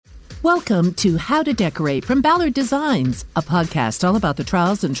Welcome to How to Decorate from Ballard Designs, a podcast all about the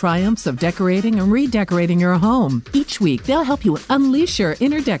trials and triumphs of decorating and redecorating your home. Each week, they'll help you unleash your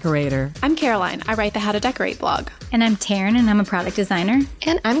inner decorator. I'm Caroline. I write the How to Decorate blog. And I'm Taryn, and I'm a product designer.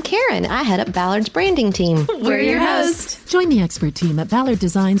 And I'm Karen. I head up Ballard's branding team. We're your hosts. Join the expert team at Ballard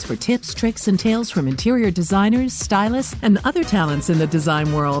Designs for tips, tricks, and tales from interior designers, stylists, and other talents in the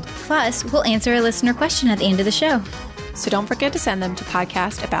design world. Plus, we'll answer a listener question at the end of the show. So don't forget to send them to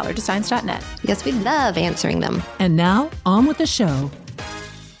podcast@ballarddesigns.net. Yes, we love answering them. And now, on with the show.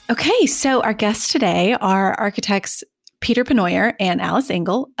 Okay, so our guests today are architects Peter Penoyer and Alice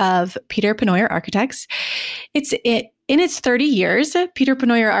Engel of Peter Penoyer Architects. In its 30 years, Peter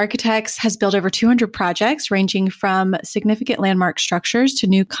Penoyer Architects has built over 200 projects ranging from significant landmark structures to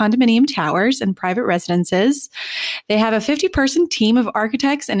new condominium towers and private residences. They have a 50-person team of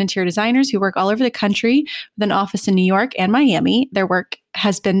architects and interior designers who work all over the country with an office in New York and Miami. Their work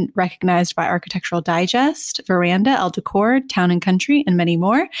has been recognized by Architectural Digest, Veranda, Elle Decor, Town & Country, and many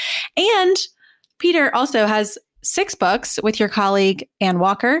more. And Peter also has 6 books with your colleague, Ann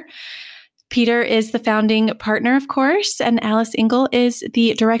Walker. Peter is the founding partner, of course, and Alice Engel is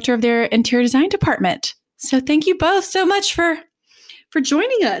the director of their interior design department. So thank you both so much for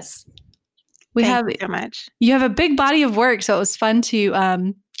joining us. Thank you so much. You have a big body of work, so it was fun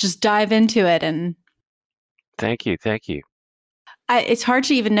to just dive into it. And thank you. It's hard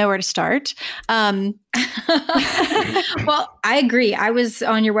to even know where to start. Well, I agree. I was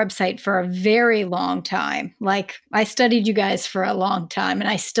on your website for a very long time. Like, I studied you guys for a long time, and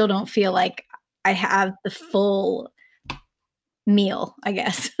I still don't feel like I have the full meal, I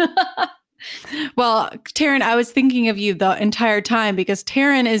guess. Well, Taryn, I was thinking of you the entire time because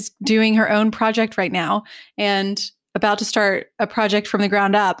Taryn is doing her own project right now and about to start a project from the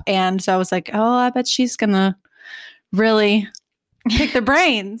ground up. And so I was like, oh, I bet she's going to really pick the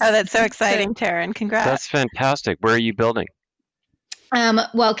brains. Oh, that's so exciting, Taryn. Congrats. That's fantastic. Where are you building?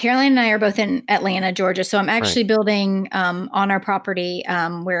 Well, Caroline and I are both in Atlanta, Georgia. So I'm actually building on our property.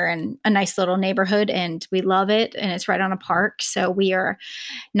 We're in a nice little neighborhood and we love it. And it's right on a park. So we are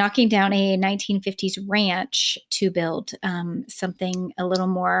knocking down a 1950s ranch to build something a little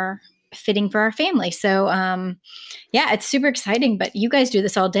more fitting for our family. So yeah, it's super exciting, but you guys do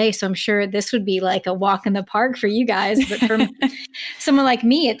this all day. So I'm sure this would be like a walk in the park for you guys. But for someone like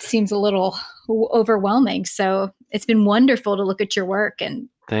me, it seems a little overwhelming. So it's been wonderful to look at your work and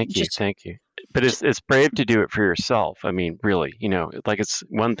thank you. But it's brave to do it for yourself. I mean, really, like it's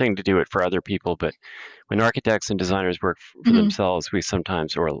one thing to do it for other people, but when architects and designers work for themselves, we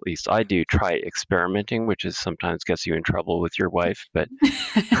sometimes, or at least I do, try experimenting, which is sometimes gets you in trouble with your wife. But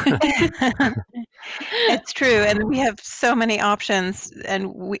it's true, and we have so many options,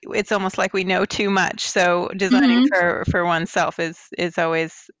 and it's almost like we know too much. So designing for oneself is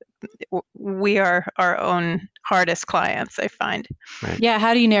always. We are our own hardest clients, I find. Right. Yeah.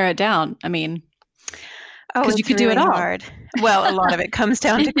 How do you narrow it down? I mean, because you could really do it all. Hard. Well, a lot of it comes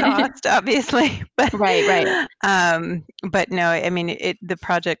down to cost, obviously. But, Right. But no, I mean, the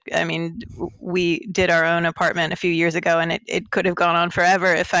project, we did our own apartment a few years ago, and it could have gone on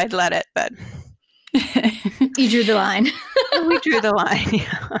forever if I'd let it, but. you drew the line. We drew the line,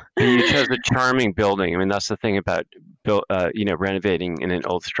 yeah. And you chose a charming building. I mean, that's the thing about renovating in an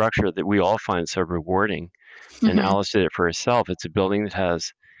old structure that we all find so rewarding. And Alice did it for herself. It's a building that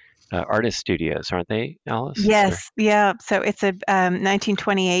has artist studios, aren't they, Alice? Yes, yeah. So it's a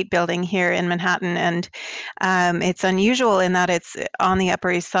 1928 building here in Manhattan, and it's unusual in that it's on the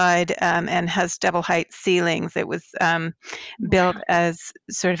Upper East Side and has double height ceilings. It was built as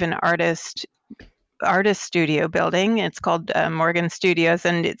sort of an artist studio building. It's called Morgan Studios,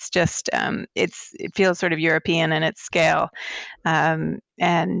 and it's just it feels sort of European in its scale,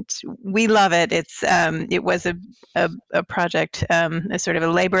 and we love it. It was a project, a sort of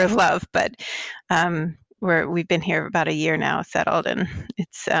a labor of love, but we've been here about a year now, settled, and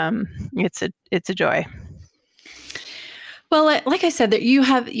it's a joy. Well, like I said, that you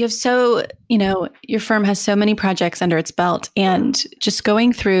have so your firm has so many projects under its belt, and just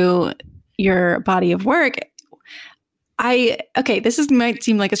going through your body of work, this might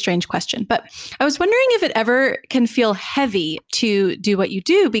seem like a strange question, but I was wondering if it ever can feel heavy to do what you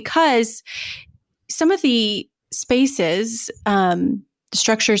do, because some of the spaces,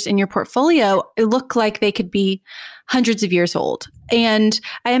 structures in your portfolio look like they could be hundreds of years old. And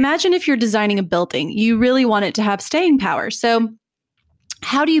I imagine if you're designing a building, you really want it to have staying power. So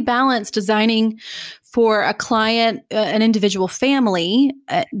how do you balance designing for a client, an individual family,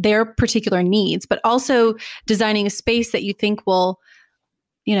 their particular needs, but also designing a space that you think will,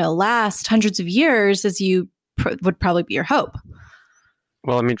 last hundreds of years, as you would probably be your hope?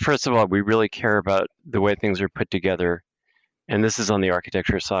 Well, I mean, first of all, we really care about the way things are put together. And this is on the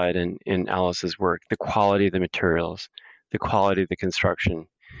architecture side and in Alice's work, the quality of the materials, the quality of the construction,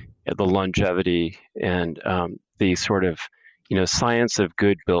 the longevity, and the sort of, science of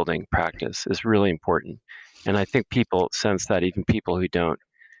good building practice is really important. And I think people sense that, even people who don't,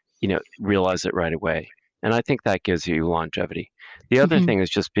 realize it right away. And I think that gives you longevity. The other thing is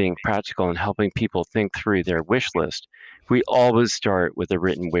just being practical and helping people think through their wish list. We always start with a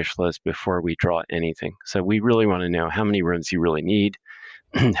written wish list before we draw anything. So we really want to know how many rooms you really need,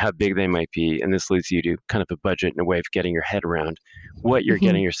 how big they might be, and this leads you to kind of a budget and a way of getting your head around what you're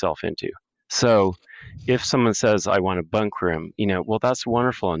getting yourself into. So if someone says, I want a bunk room, well, that's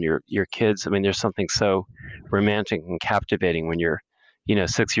wonderful. And your kids, I mean, there's something so romantic and captivating when you're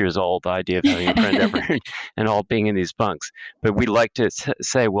 6 years old, the idea of having a friend over and all being in these bunks. But we like to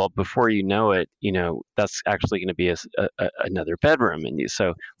say, well, before you know it, that's actually going to be another bedroom. And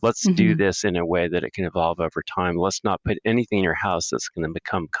so let's do this in a way that it can evolve over time. Let's not put anything in your house that's going to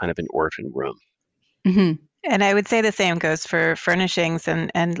become kind of an orphan room. And I would say the same goes for furnishings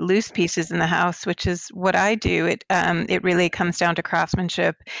and loose pieces in the house, which is what I do. It really comes down to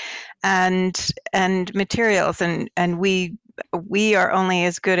craftsmanship and materials, and we are only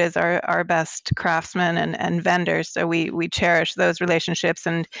as good as our best craftsmen and vendors. So we cherish those relationships.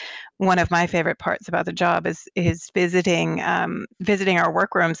 And one of my favorite parts about the job is visiting our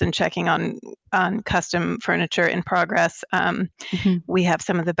workrooms and checking on custom furniture in progress. We have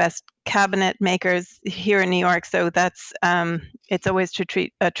some of the best cabinet makers here in New York, so that's it's always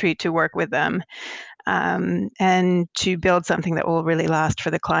a treat to work with them and to build something that will really last for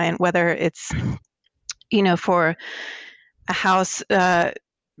the client, whether it's for a house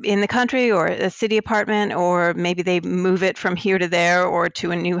in the country or a city apartment, or maybe they move it from here to there or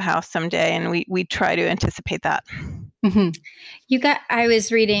to a new house someday, and we try to anticipate that. I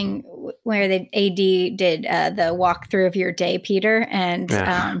was reading where the AD did the walkthrough of your day, Peter, and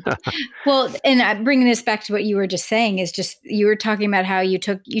and bringing this back to what you were just saying is just you were talking about how you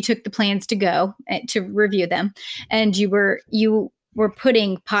took the plans to go to review them, and you were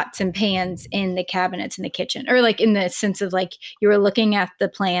putting pots and pans in the cabinets in the kitchen, or like in the sense of like you were looking at the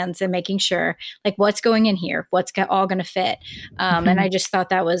plans and making sure like what's going in here, what's all going to fit. And I just thought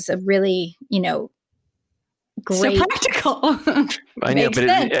that was a really, great. So practical. I know, but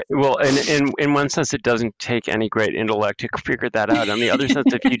in one sense, it doesn't take any great intellect to figure that out. On the other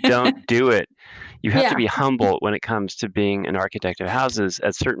sense, if you don't do it, you have to be humble when it comes to being an architect of houses. At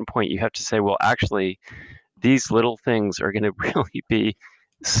a certain point, you have to say, well, actually, these little things are going to really be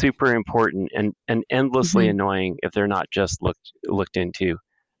super important and endlessly annoying if they're not just looked into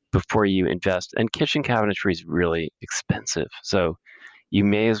before you invest. And kitchen cabinetry is really expensive, so you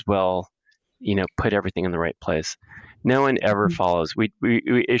may as well, put everything in the right place. No one ever follows. We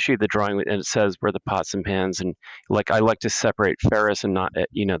issue the drawing and it says where the pots and pans, and like I like to separate ferrous and not the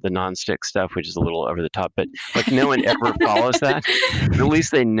nonstick stuff, which is a little over the top. But like no one ever follows that. But at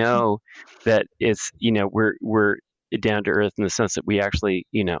least they know that it's we're down to earth in the sense that we actually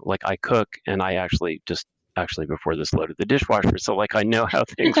like I cook and I actually before this loaded the dishwasher, so like I know how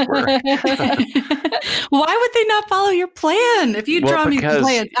things work. Why would they not follow your plan? If you draw me the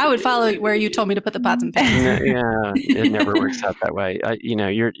plans, I would follow where you told me to put the pots and pans. Yeah, it never works out that way.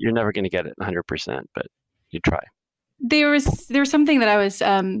 You're never going to get it 100%, but you try. There was something that I was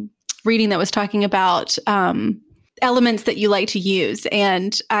reading that was talking about elements that you like to use,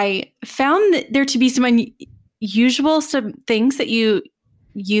 and I found that there to be some unusual things that you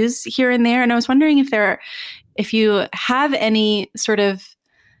use here and there, and I was wondering if you have any sort of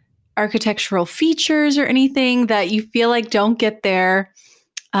architectural features or anything that you feel like don't get their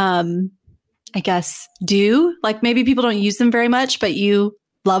due, like maybe people don't use them very much, but you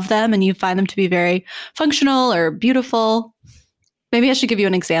love them and you find them to be very functional or beautiful. Maybe I should give you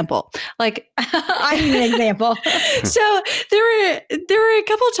an example. Like I need an example. So there were a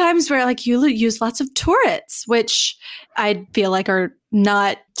couple of times where like you use lots of turrets, which I feel like are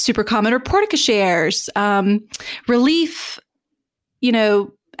not super common, or porticocheres, relief,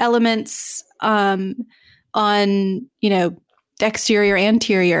 elements on exterior,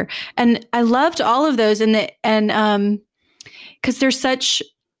 interior, and I loved all of those. And because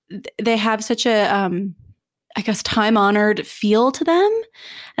they have such a time-honored feel to them,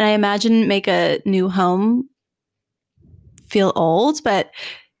 and I imagine make a new home feel old. But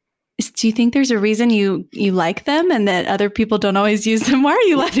do you think there's a reason you like them and that other people don't always use them? Why are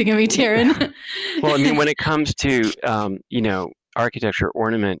you laughing at me, Taryn? Well, I mean, when it comes to architecture,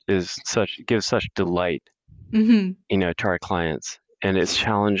 ornament gives such delight, to our clients, and it's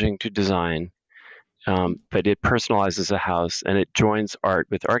challenging to design. but it personalizes a house and it joins art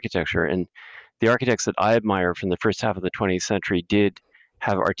with architecture. And the architects that I admire from the first half of the 20th century did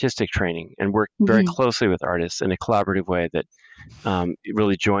have artistic training and worked very closely with artists in a collaborative way that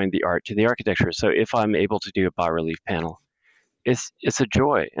really joined the art to the architecture. So if I'm able to do a bas-relief panel, it's a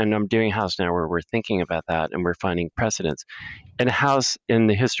joy. And I'm doing a house now where we're thinking about that and we're finding precedents. And a house in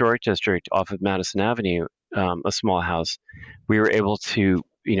the historic district off of Madison Avenue, a small house, we were able to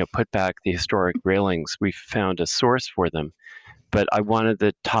put back the historic railings. We found a source for them. But I wanted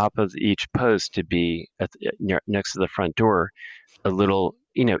the top of each post to be next to the front door, a little,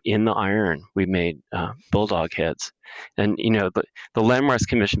 in the iron. We made bulldog heads, and the Landmarks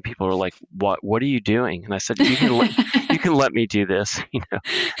Commission people are like, "What are you doing?" And I said, "You can let me do this."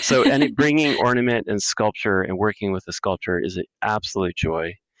 So bringing ornament and sculpture and working with the sculptor is an absolute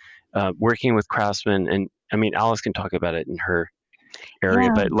joy. Working with craftsmen, and I mean, Alice can talk about it in her area,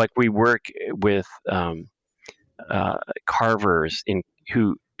 but like we work with carvers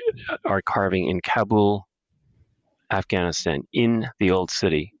who are carving in Kabul, Afghanistan, in the old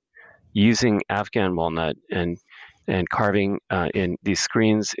city, using Afghan walnut and carving in these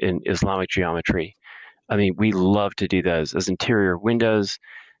screens in Islamic geometry. I mean, we love to do those as interior windows.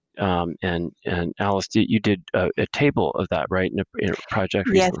 And Alice, you did a table of that, right, in a project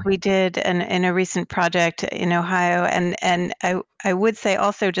recently? Yes, we did, in a recent project in Ohio. And I would say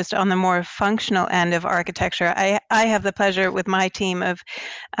also, just on the more functional end of architecture, I have the pleasure with my team of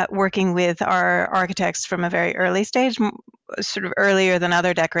working with our architects from a very early stage, sort of earlier than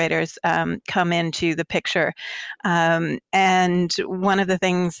other decorators come into the picture. And one of the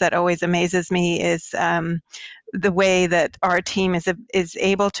things that always amazes me is the way that our team is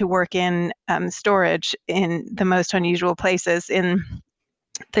able to work in storage in the most unusual places, in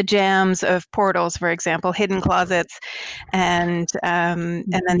the jambs of portals, for example, hidden closets, and then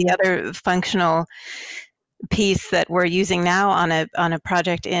the other functional piece that we're using now on a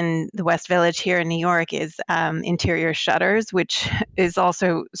project in the West Village here in New York is interior shutters, which is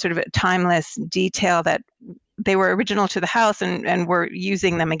also sort of a timeless detail that they were original to the house, and we're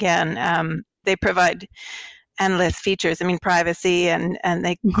using them again. They provide endless features. I mean, privacy, and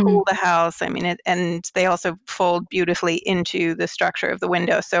they cool the house. I mean, and they also fold beautifully into the structure of the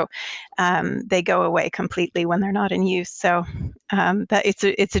window. So they go away completely when they're not in use. So that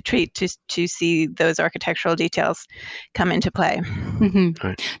it's a treat to see those architectural details come into play. Mm-hmm.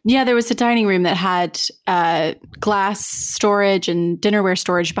 Right. Yeah, there was a dining room that had glass storage and dinnerware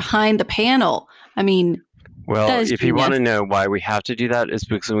storage behind the panel. I mean, well, if you want to know why we have to do that, is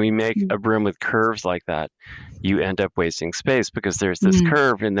because when we make a room with curves like that, you end up wasting space because there's this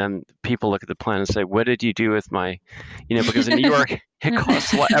curve, and then people look at the plan and say, "What did you do with my?" Because in New York, it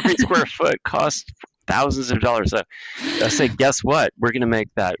costs every square foot costs thousands of dollars. So I say, guess what? We're going to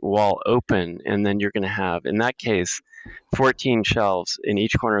make that wall open, and then you're going to have, in that case, 14 shelves in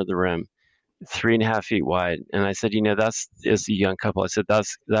each corner of the room, 3.5 feet wide. And I said, that's as a young couple, I said,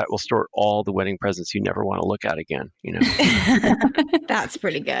 that will store all the wedding presents you never want to look at again. That's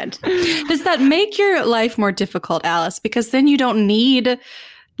pretty good. Does that make your life more difficult, Alice? Because then you don't need,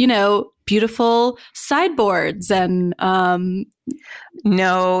 beautiful sideboards and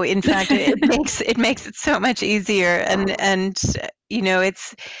no, in fact, it makes it so much easier. And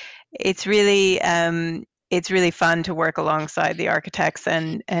it's really fun to work alongside the architects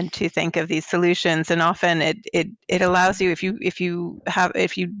and to think of these solutions. And often it allows you, if you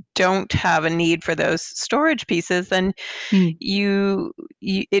don't have a need for those storage pieces, then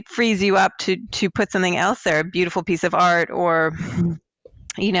it frees you up to put something else there, a beautiful piece of art, or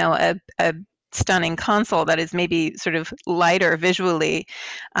a stunning console that is maybe sort of lighter visually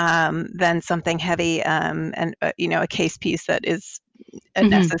than something heavy, and a case piece that is a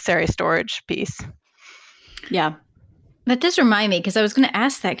necessary storage piece. Yeah. That does remind me, because I was going to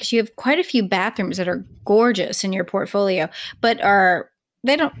ask that, because you have quite a few bathrooms that are gorgeous in your portfolio, but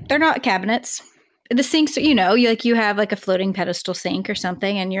they're not cabinets. The sinks, you have like a floating pedestal sink or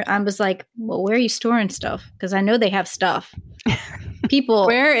something, and I was like, well, where are you storing stuff? Because I know they have stuff. People,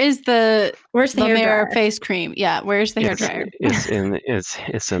 where's the hair face cream? Yeah, where's the hair dryer? It's in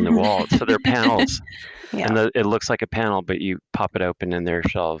the wall. So they're panels, and it looks like a panel, but you pop it open and there are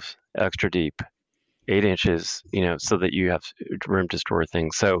shelves extra deep, 8 inches, so that you have room to store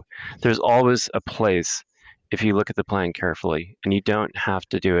things. So there's always a place, if you look at the plan carefully, and you don't have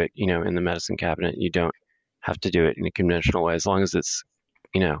to do it, in the medicine cabinet. You don't have to do it in a conventional way, as long as it's,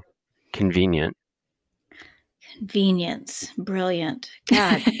 convenient. Convenience. Brilliant.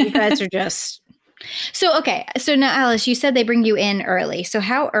 God, you guys are just... So, okay. So now, Alice, you said they bring you in early. So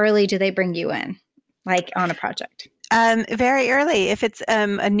how early do they bring you in, like on a project? Very early. If it's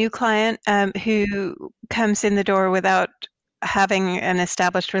a new client who comes in the door without having an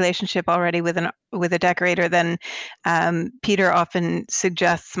established relationship already with a decorator, then Peter often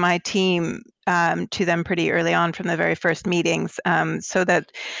suggests my team to them pretty early on from the very first meetings, so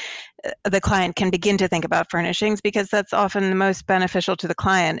that the client can begin to think about furnishings, because that's often the most beneficial to the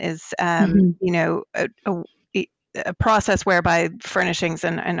client is a process whereby furnishings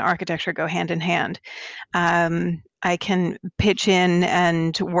and architecture go hand in hand. I can pitch in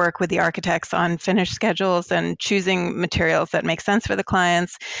and work with the architects on finish schedules and choosing materials that make sense for the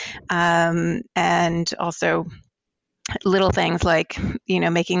clients, and also little things like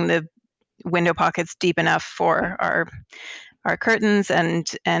making the window pockets deep enough for our curtains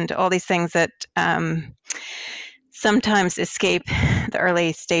and all these things that sometimes escape the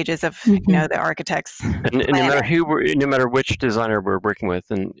early stages of the architects. And no matter which designer we're working with,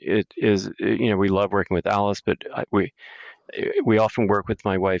 and it is we love working with Alice, but we often work with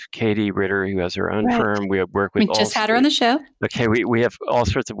my wife Katie Ritter, who has her own firm. We work with. We just had her on the show. Okay, we have all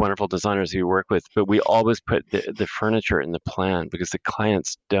sorts of wonderful designers who we work with, but we always put the furniture in the plan, because the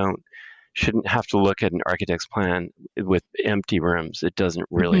clients shouldn't have to look at an architect's plan with empty rooms. It doesn't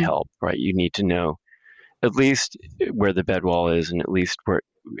really help, right? You need to know at least where the bed wall is, and at least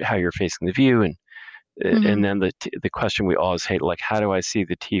how you're facing the view, and then the question we always hate, like, how do I see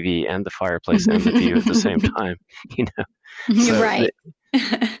the TV and the fireplace and the view at the same time? You're right.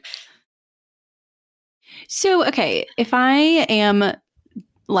 So, okay, if I am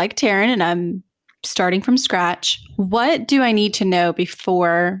like Taryn and I'm starting from scratch, what do I need to know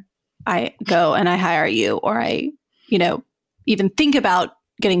before I go and I hire you, or I, even think about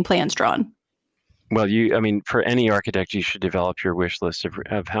getting plans drawn? Well, for any architect, you should develop your wish list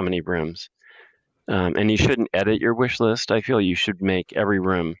of how many rooms. And you shouldn't edit your wish list. I feel you should make every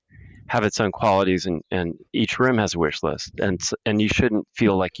room have its own qualities, and each room has a wish list. And you shouldn't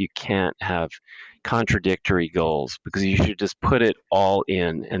feel like you can't have contradictory goals, because you should just put it all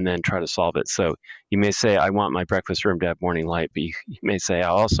in and then try to solve it. So you may say, I want my breakfast room to have morning light, but you may say, I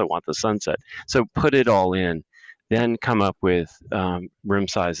also want the sunset. So put it all in, then come up with room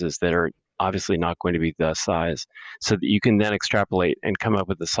sizes that are obviously not going to be the size, so that you can then extrapolate and come up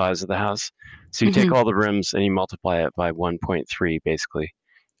with the size of the house. So you take all the rooms and you multiply it by 1.3 basically,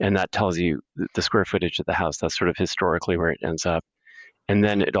 and that tells you the square footage of the house. That's sort of historically where it ends up. And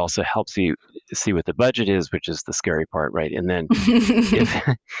then it also helps you see what the budget is, which is the scary part, right? And then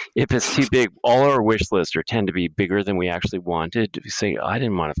if it's too big, all our wish lists tend to be bigger than we actually wanted. We say, I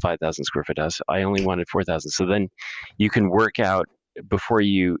didn't want a 5,000 square foot house. I only wanted 4,000. So then you can work out before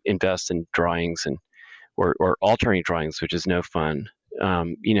you invest in drawings or altering drawings, which is no fun,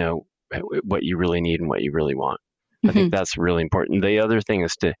 what you really need and what you really want. I think that's really important. The other thing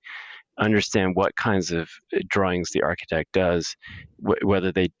is to understand what kinds of drawings the architect does,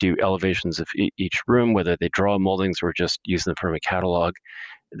 whether they do elevations of each room, whether they draw moldings or just use them from a catalog.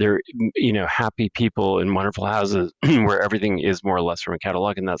 They're, happy people in wonderful houses where everything is more or less from a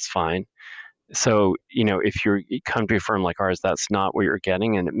catalog, and that's fine. So, if you come to a firm like ours, that's not what you're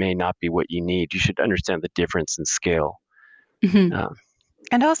getting, and it may not be what you need. You should understand the difference in scale.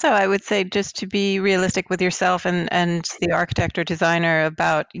 And also, I would say, just to be realistic with yourself and the architect or designer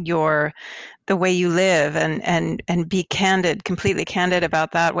about the way you live, and be candid, completely candid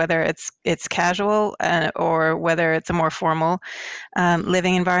about that, whether it's casual or whether it's a more formal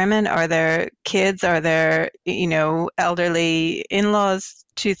living environment. Are there kids? Are there elderly in-laws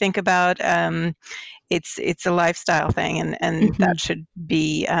to think about? It's a lifestyle thing, and that should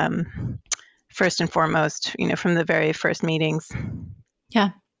be first and foremost, from the very first meetings.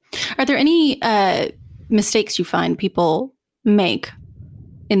 Yeah. Are there any mistakes you find people make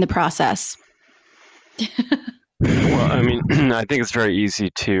in the process? Well, I think it's very easy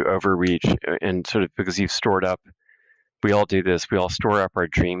to overreach, and sort of because you've stored up. We all do this. We all store up our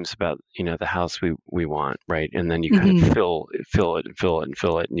dreams about the house we want, right? And then you kind of fill it, and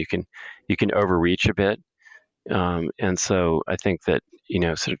you can overreach a bit. And so I think that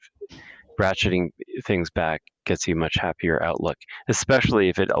sort of ratcheting things back gets you a much happier outlook, especially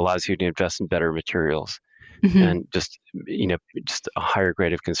if it allows you to invest in better materials and just a higher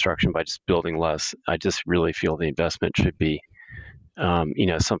grade of construction by just building less. I just really feel the investment should be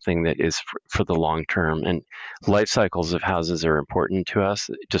something that is for the long term. And life cycles of houses are important to us,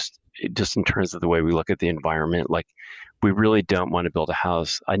 just in terms of the way we look at the environment. Like, we really don't want to build a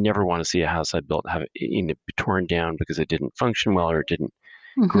house. I never want to see a house I built have be torn down because it didn't function well, or it didn't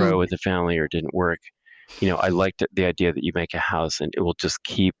grow with the family, or didn't work. I liked the idea that you make a house and it will just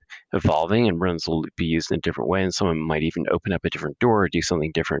keep evolving, and rooms will be used in a different way, and someone might even open up a different door or do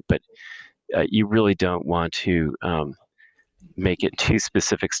something different. But you really don't want to make it too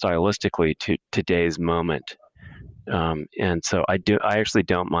specific stylistically to today's moment. And so I actually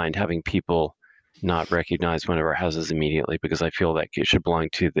don't mind having people not recognize one of our houses immediately, because I feel that it should belong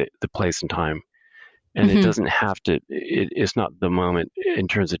to the place and time. And it doesn't have to, it's not the moment in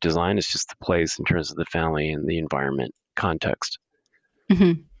terms of design, it's just the place in terms of the family and the environment context.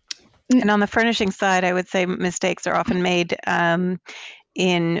 And on the furnishing side, I would say mistakes are often made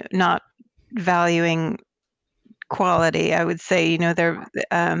in not valuing quality. I would say, they're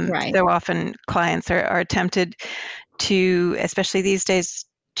so often clients are tempted to, especially these days,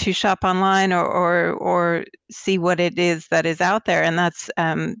 to shop online or see what it is that is out there, and that's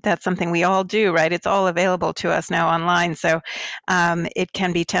something we all do, right? It's all available to us now online, so it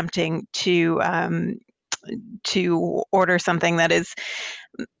can be tempting to order something that is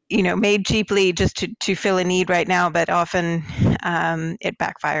made cheaply just to fill a need right now, but often it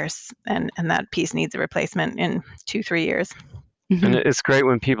backfires, and that piece needs a replacement in 2-3 years. And it's great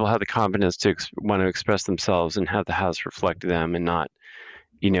when people have the confidence to want to express themselves and have the house reflect them, and not,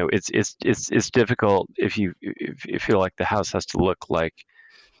 it's difficult if you feel like the house has to look like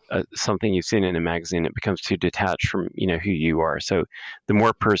something you've seen in a magazine. It becomes too detached from who you are. So the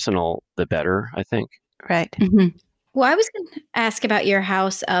more personal, the better, I think. Right. Well, I was going to ask about your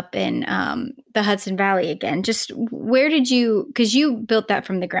house up in the Hudson Valley again. Just where did you, because you built that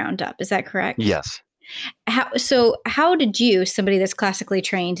from the ground up, is that correct? Yes. How did you, somebody that's classically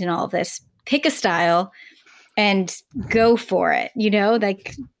trained in all of this, pick a style and go for it?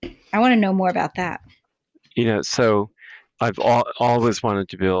 I want to know more about that. So I've always wanted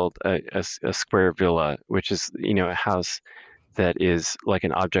to build a square villa, which is, a house that is like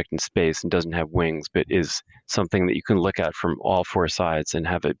an object in space and doesn't have wings, but is something that you can look at from all four sides and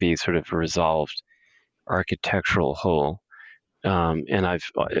have it be sort of a resolved architectural whole. And I've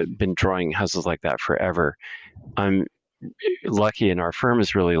been drawing houses like that forever. I'm lucky, and our firm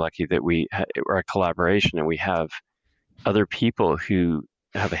is really lucky, that we are a collaboration, and we have other people who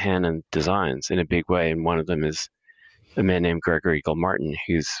have a hand in designs in a big way. And one of them is a man named Gregory Gilmartin,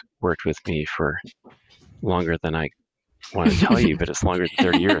 who's worked with me for longer than I want to tell you, but it's longer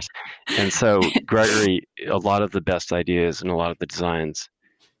than 30 years. And so Gregory, a lot of the best ideas and a lot of the designs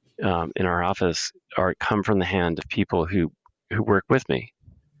in our office come from the hand of people who work with me.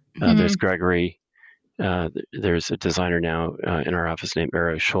 There's Gregory. There's a designer now in our office named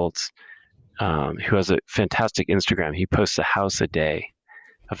Eero Schultz, who has a fantastic Instagram. He posts a house a day,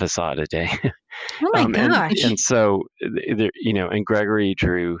 a facade a day. Oh my gosh. And so, and Gregory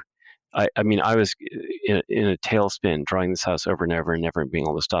drew, I was in a tailspin drawing this house over and over and never being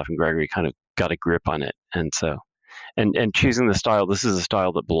able to stop, and Gregory kind of got a grip on it. And so, and choosing the style, this is a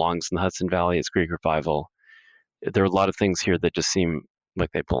style that belongs in the Hudson Valley. It's Greek Revival. There are a lot of things here that just seem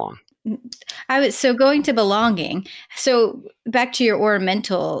like they belong. So going to belonging. So back to your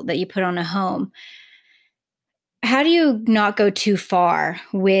ornamental that you put on a home. How do you not go too far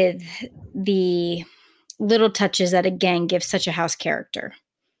with the little touches that, again, give such a house character?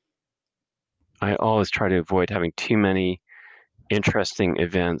 I always try to avoid having too many interesting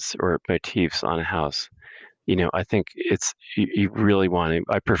events or motifs on a house. I think you really want to,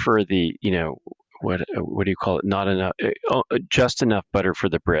 I prefer the, what do you call it? Not enough, just enough butter for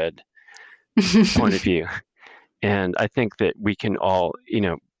the bread point of view. And I think that we can all,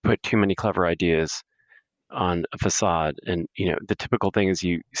 put too many clever ideas on a facade. And, the typical thing is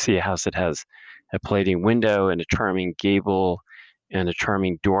you see a house that has a Palladian window and a charming gable and a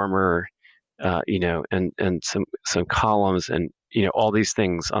charming dormer, and some columns and, all these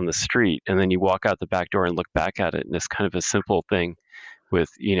things on the street. And then you walk out the back door and look back at it, and it's kind of a simple thing with,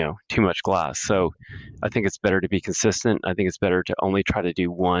 too much glass. So I think it's better to be consistent. I think it's better to only try to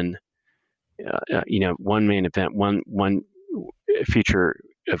do one main event, one feature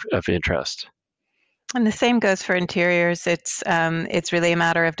of interest. And the same goes for interiors. It's really a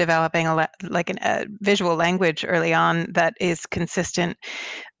matter of developing a visual language early on that is consistent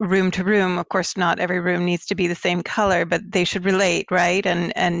room to room. Of course, not every room needs to be the same color, but they should relate, right?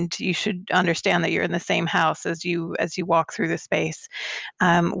 And you should understand that you're in the same house as you walk through the space.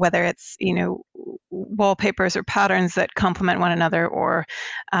 Whether it's wallpapers or patterns that complement one another, or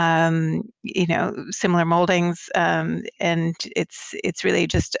similar moldings, and it's really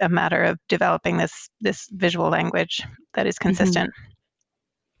just a matter of developing this visual language that is consistent.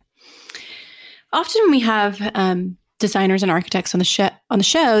 Often when we have designers and architects on the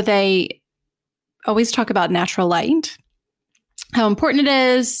show, they always talk about natural light, how important it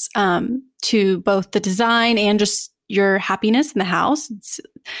is to both the design and just your happiness in the house.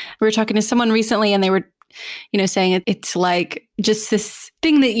 We were talking to someone recently, and they were saying it's like just this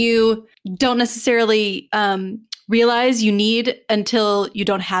thing that you don't necessarily realize you need until you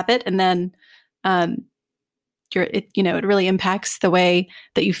don't have it. And then it really impacts the way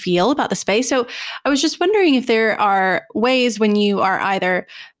that you feel about the space. So I was just wondering if there are ways when you are either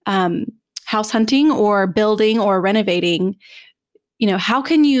house hunting or building or renovating, how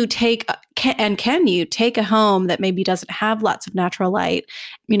can you can you take a home that maybe doesn't have lots of natural light,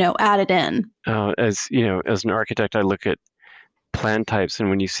 add it in? As an architect, I look at plan types, and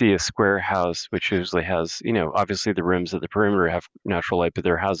when you see a square house, which usually has, obviously the rooms at the perimeter have natural light, but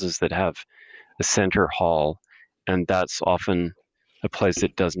there are houses that have a center hall, and that's often a place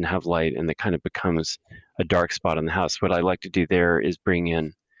that doesn't have light and that kind of becomes a dark spot in the house. What I like to do there is bring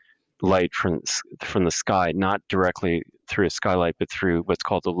in light from the sky, not directly through a skylight, but through what's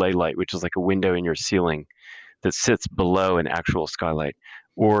called a ley light, which is like a window in your ceiling that sits below an actual skylight,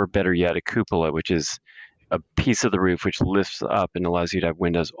 or better yet, a cupola, which is a piece of the roof which lifts up and allows you to have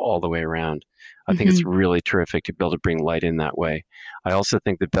windows all the way around. I think it's really terrific to be able to bring light in that way. I also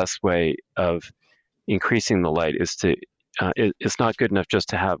think the best way of increasing the light is to it's not good enough just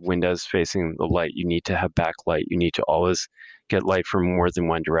to have windows facing the light. You need to have backlight. You need to always get light from more than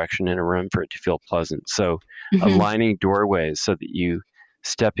one direction in a room for it to feel pleasant. So aligning doorways so that you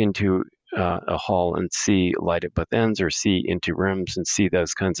step into a hall and see light at both ends, or see into rooms and see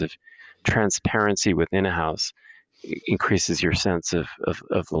those kinds of transparency within a house increases your sense of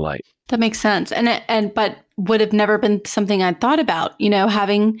the light. That makes sense. But would have never been something I'd thought about,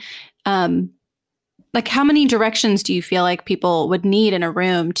 having like, how many directions do you feel like people would need in a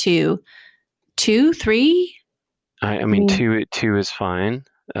room? Two, three? I mean, two is fine.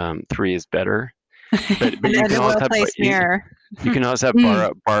 3 is better. But you can also have mirror. You can also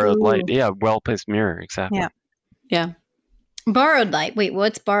have borrowed light. Yeah, well-placed mirror. Exactly. Yeah. Borrowed light. Wait,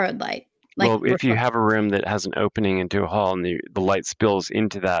 what's borrowed light? Well, if you have a room that has an opening into a hall and the light spills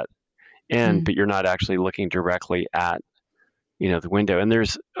into that end, but you're not actually looking directly at the window. And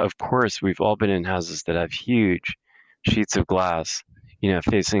there's, of course, we've all been in houses that have huge sheets of glass,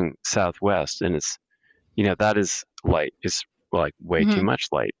 facing southwest, and it's, that is light. It's like way too much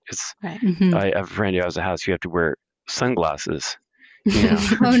light. It's, I have a friend who has a house, you have to wear sunglasses.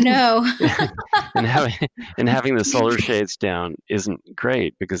 Oh no. and having the solar shades down isn't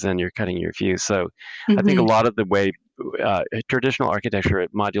great, because then you're cutting your view. So I think a lot of the way traditional architecture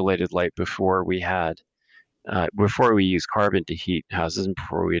modulated light before we used carbon to heat houses, and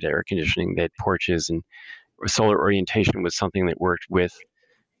before we had air conditioning, they had porches, and solar orientation was something that worked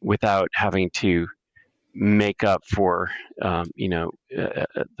without having to make up for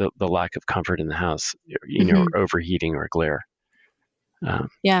the lack of comfort in the house, or overheating or glare.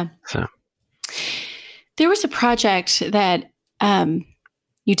 So there was a project that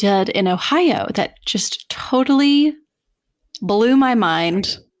you did in Ohio that just totally blew my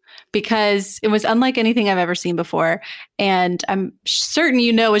mind, because it was unlike anything I've ever seen before. And I'm certain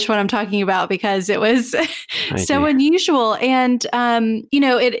you know which one I'm talking about, because it was so unusual. And,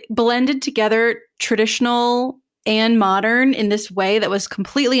 it blended together traditional and modern in this way that was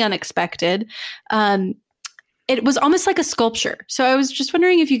completely unexpected. It was almost like a sculpture. So I was just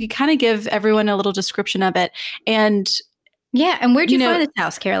wondering if you could kind of give everyone a little description of it. And and where'd you find this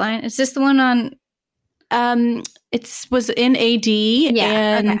house, Caroline? Is this the one on... It was in AD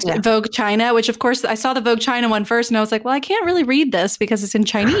and Vogue China, which of course I saw the Vogue China one first, and I was like, well, I can't really read this because it's in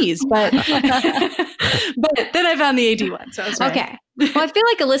Chinese, but but then I found the AD one. So it's okay. Well, I feel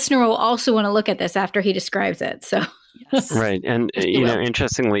like a listener will also want to look at this after he describes it. So yes. Right, and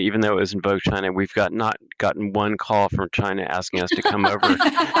interestingly, even though it was in Vogue China, we've not gotten one call from China asking us to come over.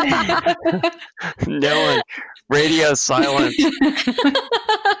 No one. Radio silence.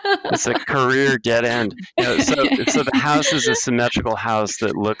 It's a career dead end. So the house is a symmetrical house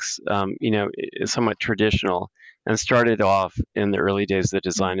that looks, somewhat traditional, and started off in the early days of the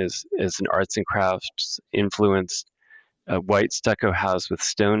design as an arts and crafts influenced white stucco house with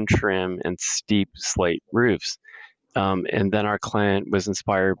stone trim and steep slate roofs. And then our client was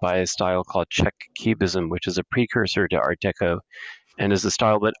inspired by a style called Czech Cubism, which is a precursor to Art Deco, and is a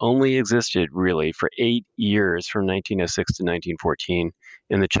style that only existed really for 8 years, from 1906 to 1914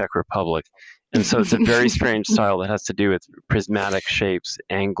 in the Czech Republic. And so it's a very strange style that has to do with prismatic shapes,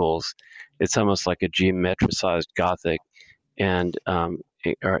 angles. It's almost like a geometricized Gothic. And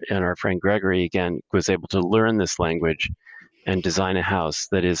our friend Gregory, again, was able to learn this language and design a house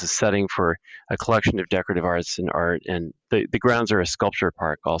that is a setting for a collection of decorative arts and art. And the grounds are a sculpture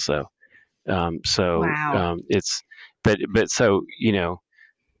park also. Wow.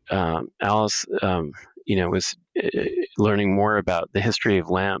 Alice, was learning more about the history of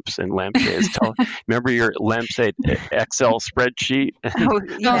lamps and lampshades. Remember your lampshade Excel spreadsheet? Oh,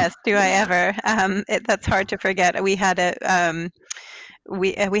 yes. Do I ever? That's hard to forget. We had a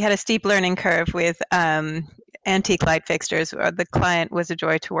steep learning curve with antique light fixtures. The client was a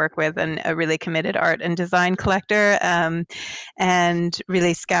joy to work with and a really committed art and design collector, and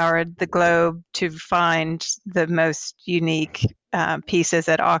really scoured the globe to find the most unique pieces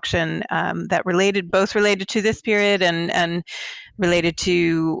at auction that both related to this period and related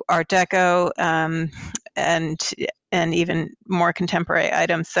to Art Deco, and even more contemporary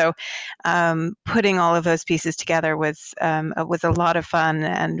items. So putting all of those pieces together was a lot of fun,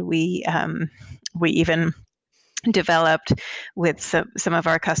 and we even developed with some of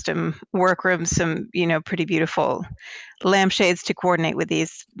our custom workrooms some pretty beautiful lampshades to coordinate with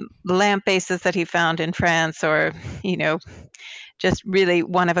these lamp bases that he found in France, or just really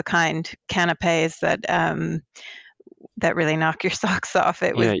one of a kind canapes that really knock your socks off.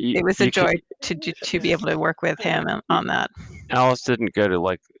 It was a joy to be able to work with him on that. Alice didn't go to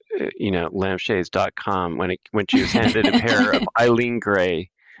lampshades.com when she was handed a pair of Eileen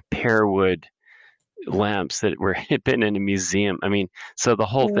Gray pearwood lamps that had been in a museum. I mean, so the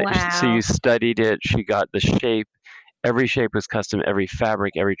whole thing. Wow. So you studied it. She got the shape. Every shape was custom. Every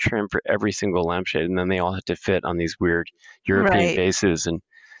fabric, every trim for every single lampshade, and then they all had to fit on these weird European bases. And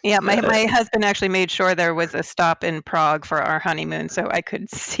yeah, my husband actually made sure there was a stop in Prague for our honeymoon, so I could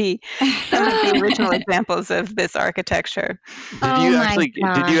see some of the original examples of this architecture. Did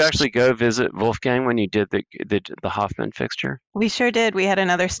you actually go visit Wolfgang when you did the Hoffman fixture? We sure did. We had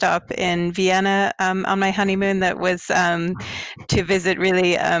another stop in Vienna on my honeymoon that was to visit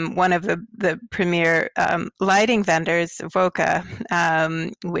really one of the premier lighting vendors, Voca,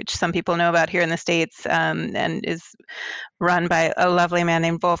 which some people know about here in the States, and is run by a lovely man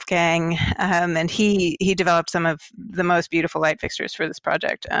named Wolfgang, and he developed some of the most beautiful light fixtures for this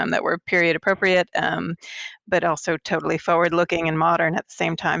project that were period appropriate, but also totally forward-looking and modern at the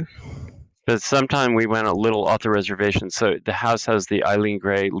same time. But sometime we went a little off the reservation. So the house has the Eileen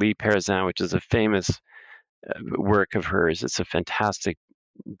Gray Lee Perzan, which is a famous work of hers. It's a fantastic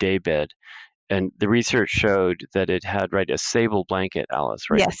daybed. And the research showed that it had, a sable blanket, Alice,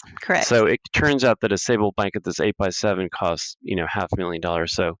 right? Yes, correct. So it turns out that a sable blanket that's 8x7 costs, $500,000.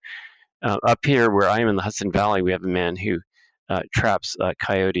 So up here where I am in the Hudson Valley, we have a man who traps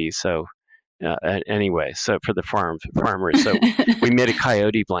coyotes. So anyway, so for the farmers, so we made a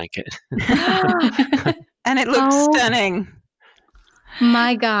coyote blanket. And it looks stunning.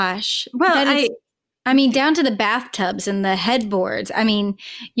 My gosh. Well, I mean, down to the bathtubs and the headboards. I mean,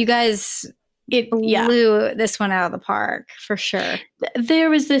 you guys... It blew this one out of the park for sure. There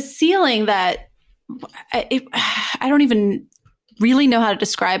was this ceiling that I don't even really know how to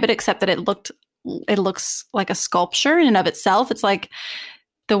describe it, except that it looks like a sculpture in and of itself. It's like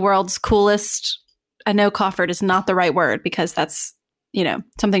the world's coolest. I know coffered is not the right word because that's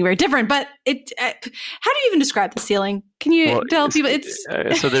something very different. But how do you even describe the ceiling? Can you tell people? It's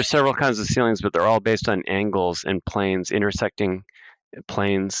so there's several kinds of ceilings, but they're all based on angles and planes intersecting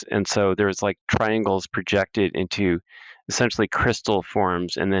planes, and so there's triangles projected into essentially crystal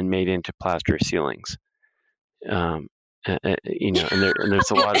forms and then made into plaster ceilings. And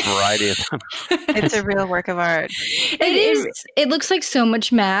there's a lot of variety of them. It's a real work of art. It is. It looks like so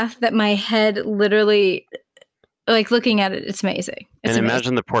much math that my head literally, looking at it, it's amazing. It's and amazing.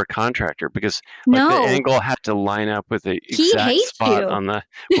 imagine the poor contractor, because the angle had to line up with the exact spot on the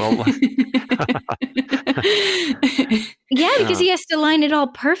Yeah, because he has to line it all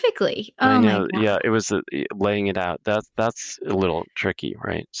perfectly. Oh, I know. my God. Yeah, it was laying it out. That's a little tricky,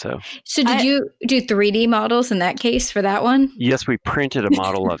 right? So did you do 3D models in that case for that one? Yes, we printed a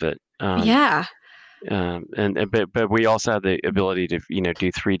model of it. Yeah. But we also had the ability to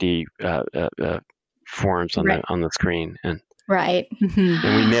do 3D forms on the screen, and right. Mm-hmm.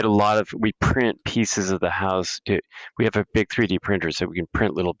 And we made we print pieces of the house. We have a big 3D printer, so we can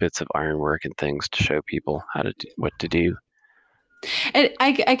print little bits of ironwork and things to show people what to do. And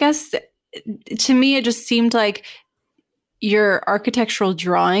I guess to me, it just seemed like your architectural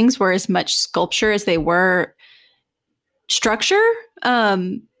drawings were as much sculpture as they were structure,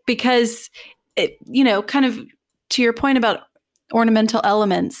 because kind of to your point about ornamental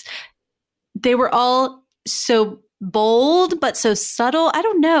elements, they were all so bold, but so subtle. I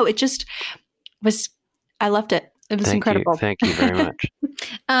don't know. It just was, I loved it. It was incredible. Thank you very much.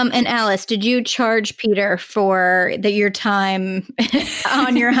 And Alice, did you charge Peter for your time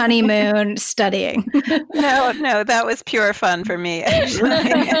on your honeymoon studying? No, that was pure fun for me, actually.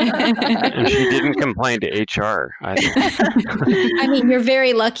 And she didn't complain to HR either. I mean, you're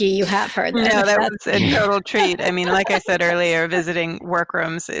very lucky you have her. Then. No, that was a total treat. I mean, like I said earlier, visiting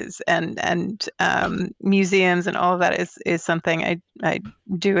workrooms and museums and all of that is something I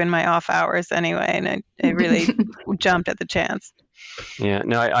do in my off hours anyway, and I really jumped at the chance. Yeah,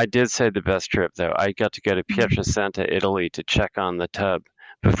 no, I did say the best trip though. I got to go to Pietrasanta, Italy, to check on the tub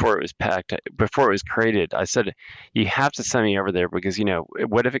before it was packed, before it was created. I said, you have to send me over there because,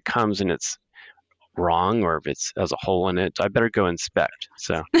 what if it comes and it's wrong, or if it has a hole in it? I better go inspect.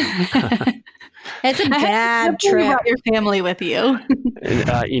 So it's a bad trip. You brought your family with you.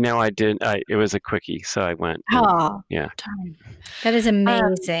 I did. It was a quickie, so I went. Oh, yeah. That is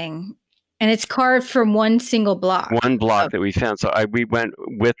amazing. And it's carved from one single block. One block that we found. So we went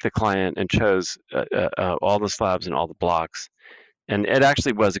with the client and chose all the slabs and all the blocks. And it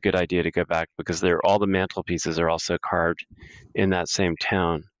actually was a good idea to go back because all the mantelpieces are also carved in that same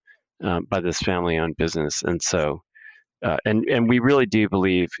town by this family-owned business. And so, and we really do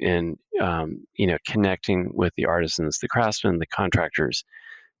believe in, connecting with the artisans, the craftsmen, the contractors,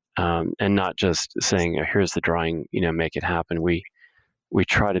 and not just saying, oh, here's the drawing, make it happen. We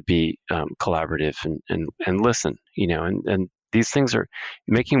try to be collaborative and listen, and these things are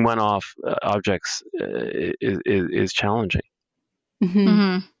making one-off objects is challenging. Mm-hmm.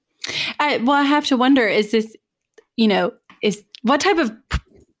 Mm-hmm. I have to wonder: is this, what type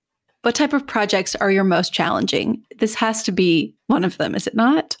of projects are your most challenging? This has to be one of them, is it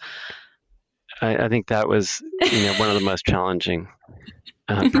not? I think that was one of the most challenging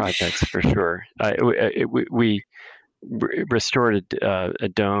projects for sure. We restored a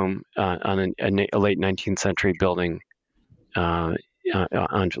dome on a late 19th century building on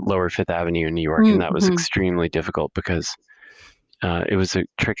Lower Fifth Avenue in New York, and that was extremely difficult because it was a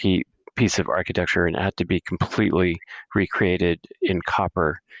tricky piece of architecture and it had to be completely recreated in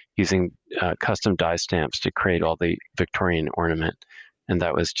copper using custom die stamps to create all the Victorian ornament, and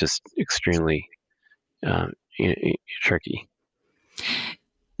that was just extremely tricky.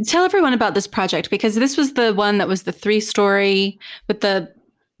 Tell everyone about this project, because this was the one that was the 3-story with the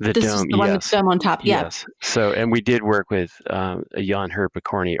dome. Is the one with the dome on top. Yes. So, and we did work with Jan Herr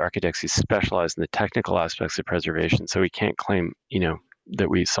Picorni Architects who specialize in the technical aspects of preservation. So we can't claim,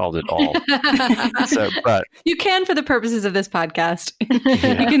 that we solved it all. But you can for the purposes of this podcast. You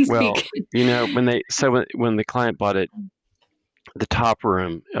can speak. Well, when the client bought it, the top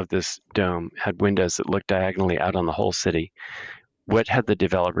room of this dome had windows that looked diagonally out on the whole city. What had the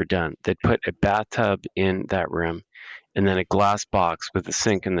developer done? They'd put a bathtub in that room and then a glass box with a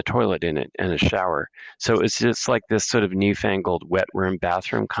sink and the toilet in it and a shower. So it's just like this sort of newfangled wet room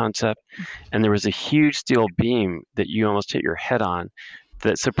bathroom concept. And there was a huge steel beam that you almost hit your head on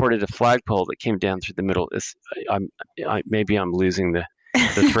that supported a flagpole that came down through the middle. Maybe I'm losing the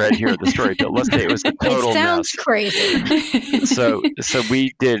thread here of the story, but let's say it was the total It sounds mess. Crazy. So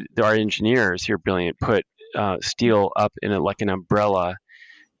we did, our engineers here, brilliant, put steel up in it like an umbrella,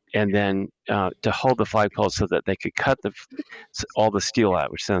 and then to hold the flagpole so that they could cut all the steel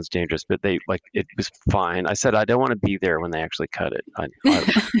out, which sounds dangerous, but it was fine. I said I don't want to be there when they actually cut it.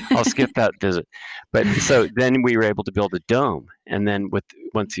 I'll skip that visit. But so then we were able to build a dome, and then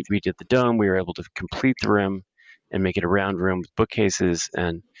once we did the dome, we were able to complete the room and make it a round room with bookcases,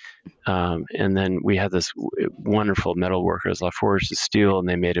 and then we had this wonderful metal workers, LaForge steel, and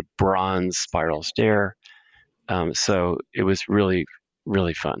they made a bronze spiral stair. So it was really,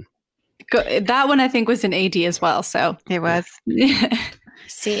 really fun. That one I think was in AD as well. So it was.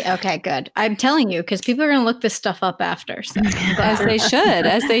 See, okay, good. I'm telling you, because people are going to look this stuff up after. So. As they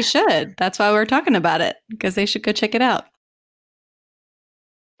should. That's why we're talking about it, because they should go check it out.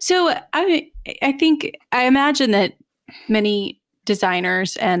 So I imagine that many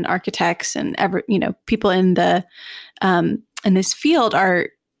designers and architects and people in the in this field are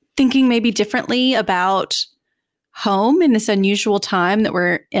thinking maybe differently about home in this unusual time that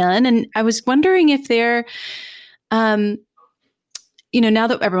we're in. And I was wondering if they're, now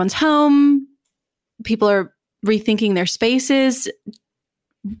that everyone's home, people are rethinking their spaces.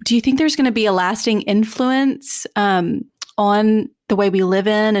 Do you think there's going to be a lasting influence on the way we live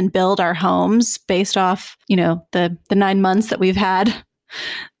in and build our homes based off, the 9 months that we've had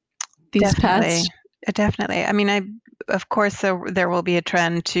these past? Definitely. I mean, of course, there will be a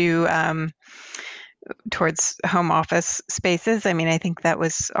trend towards home office spaces. I mean, I think that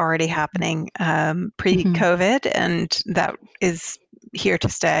was already happening pre-COVID, and that is here to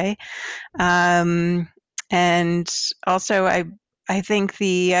stay. And also, I think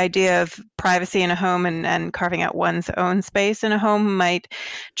the idea of privacy in a home and carving out one's own space in a home might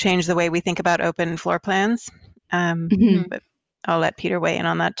change the way we think about open floor plans. But I'll let Peter weigh in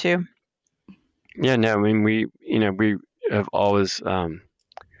on that too. Yeah, no, I mean, we have always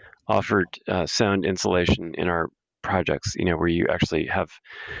offered sound insulation in our projects, where you actually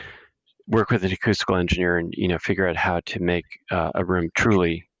work with an acoustical engineer and, figure out how to make a room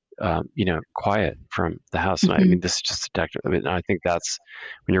truly, quiet from the house. And I mean, this is just a technical, I think that's,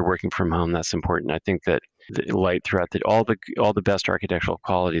 when you're working from home, that's important. I think that the light throughout all the best architectural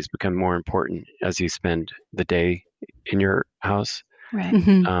qualities become more important as you spend the day in your house. Right.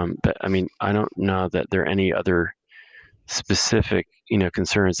 But I mean, I don't know that there are any other specific,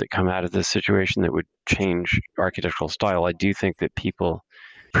 concerns that come out of this situation that would change architectural style. I do think that people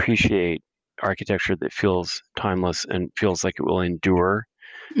appreciate architecture that feels timeless and feels like it will endure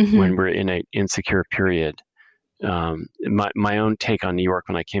when we're in an insecure period. My own take on New York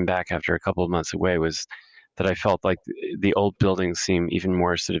when I came back after a couple of months away was that I felt like the old buildings seem even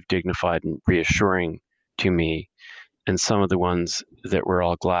more sort of dignified and reassuring to me, and some of the ones that were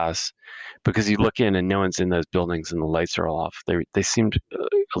all glass, because you look in and no one's in those buildings and the lights are all off. They seemed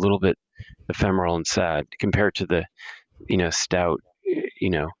a little bit ephemeral and sad compared to the, stout,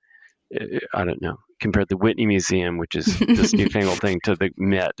 I don't know, compared to the Whitney Museum, which is this newfangled thing, to the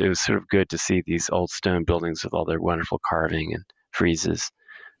Met. It was sort of good to see these old stone buildings with all their wonderful carving and friezes.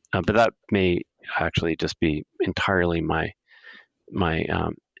 But that may actually just be entirely my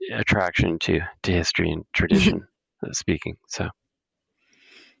attraction to history and tradition. Speaking. So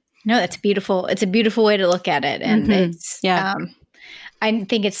no, that's beautiful. It's a beautiful way to look at it. And it's, I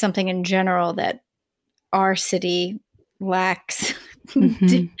think it's something in general that our city lacks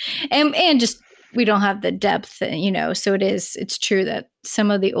and just, we don't have the depth, so it's true that some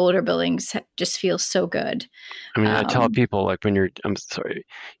of the older buildings just feel so good. I mean, I tell people, like, when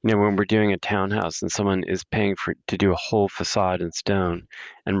we're doing a townhouse and someone is paying to do a whole facade in stone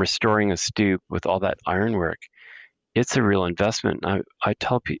and restoring a stoop with all that ironwork, it's a real investment. I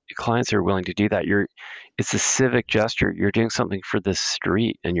tell clients who are willing to do that, it's a civic gesture. You're doing something for the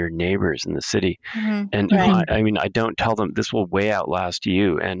street and your neighbors in the city. And right. I mean, I don't tell them this will way outlast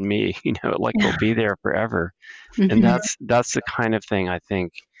you and me, like we'll be there forever. And that's the kind of thing I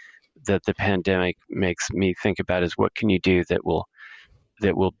think that the pandemic makes me think about, is what can you do that will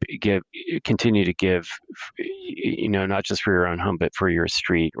continue to give, not just for your own home, but for your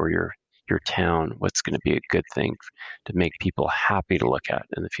street or your town. What's going to be a good thing to make people happy to look at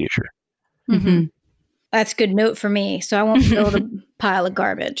in the future? That's a good note for me. So I won't build a pile of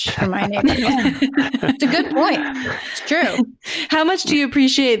garbage for my neighborhood. It's a good point. It's true. How much do you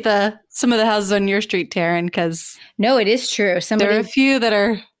appreciate some of the houses on your street, Taryn? Because no, it is true. There are a few that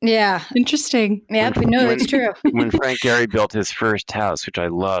are interesting. Yeah, it's true. When Frank Gehry built his first house, which I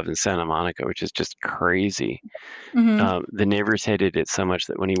love, in Santa Monica, which is just crazy, the neighbors hated it so much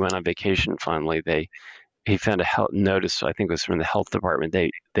that when he went on vacation, finally he found a health notice, I think it was from the health department.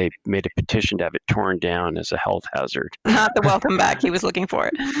 They made a petition to have it torn down as a health hazard. Not the welcome back he was looking for.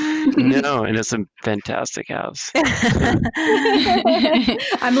 No, and it's a fantastic house.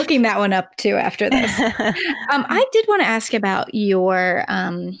 I'm looking that one up too after this. I did want to ask about your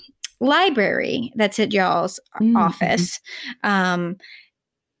library that's at y'all's office.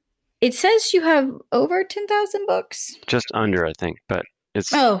 It says you have over 10,000 books. Just under, I think, but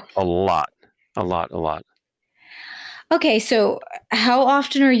it's a lot. Okay, so how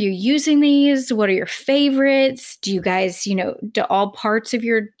often are you using these? What are your favorites? Do you guys, do all parts of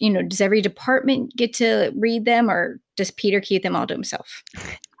your, does every department get to read them, or does Peter keep them all to himself?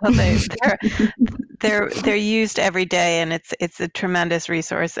 Well, they're used every day, and it's a tremendous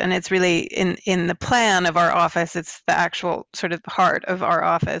resource. And it's really in the plan of our office. It's the actual sort of heart of our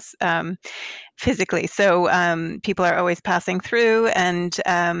office, physically. So people are always passing through, and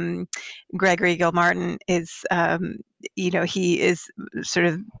Gregory Gilmartin is, he is sort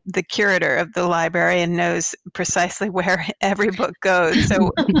of the curator of the library and knows precisely where every book goes.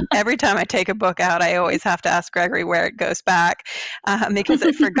 So every time I take a book out, I always have to ask Gregory where it goes back, because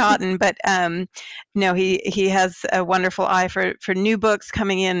I've forgotten. But he has a wonderful eye for new books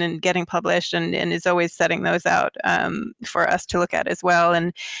coming in and getting published, and is always setting those out for us to look at as well.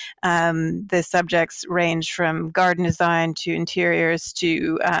 And the subjects range from garden design to interiors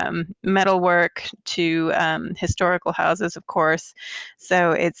to metalwork to historical houses, of course.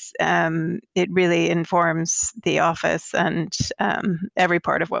 So it really informs the office and every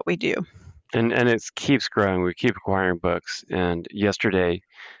part of what we do. And it keeps growing. We keep acquiring books. And yesterday,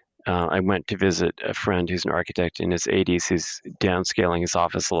 I went to visit a friend who's an architect in his 80s who's downscaling his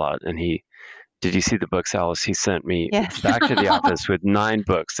office a lot. And he Did you see the books, Alice? He sent me Yes. back to the office with 9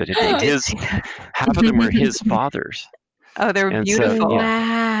 books that had been his. Half of them were his father's. Oh, they're And beautiful. so,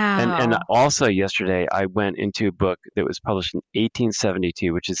 yeah. Wow. And also yesterday, I went into a book that was published in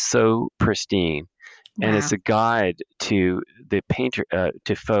 1872, which is so pristine, and it's a guide to the painter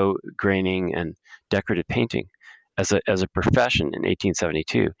to faux graining and decorative painting as a profession in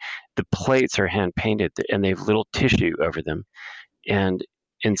 1872. The plates are hand painted, and they have little tissue over them, and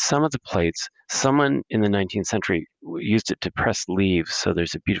in some of the plates, someone in the 19th century used it to press leaves, so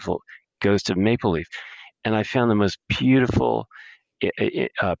there's a beautiful ghost of maple leaf. And I found the most beautiful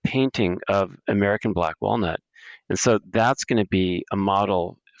painting of American black walnut. And so that's going to be a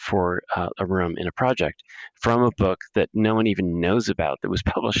model for a room in a project from a book that no one even knows about that was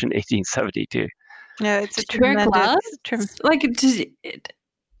published in 1872. No, it's a Did you wear gloves? Like,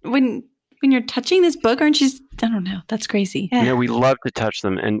 when you're touching this book, aren't you? I don't know. That's crazy. Yeah. You know, we love to touch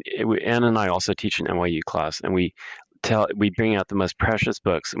them. And Anna and I also teach an NYU class, and we bring out the most precious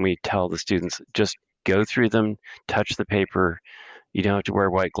books, and we tell the students, just go through them, touch the paper. You don't have to wear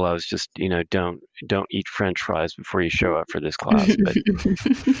white gloves. Just, don't eat French fries before you show up for this class. But,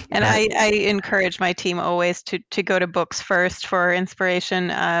 and I encourage my team always to go to books first for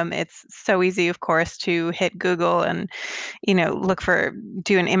inspiration. It's so easy, of course, to hit Google and,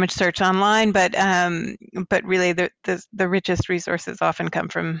 do an image search online. But really, the richest resources often come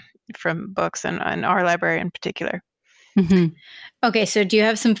from books, and our library in particular. Mm-hmm. Okay, so do you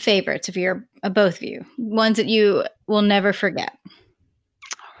have some favorites of both of you? Ones that you will never forget?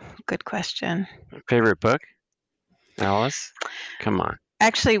 Good question. Favorite book? Alice? Come on.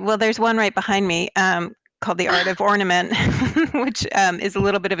 Actually, well, there's one right behind me called The Art of Ornament, which is a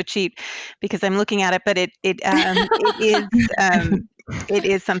little bit of a cheat because I'm looking at it, but it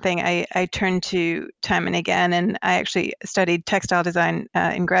is something I turn to time and again. And I actually studied textile design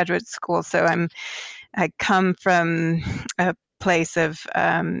in graduate school, so I come from a place of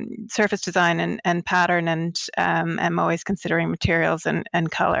surface design and pattern, and I'm always considering materials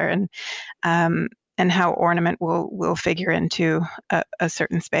and color and how ornament will figure into a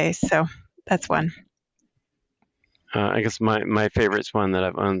certain space. So that's one. I guess my favorite's one that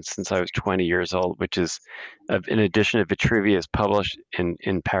I've owned since I was 20 years old, which is an edition of Vitruvius published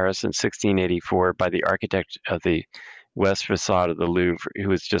in Paris in 1684 by the architect of the West Facade of the Louvre, who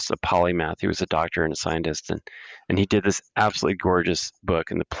was just a polymath. He was a doctor and a scientist, and he did this absolutely gorgeous book,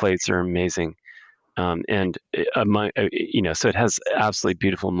 and the plates are amazing. So it has absolutely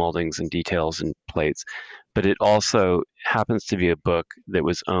beautiful moldings and details and plates, but it also happens to be a book that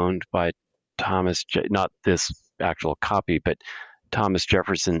was owned by not this actual copy, but Thomas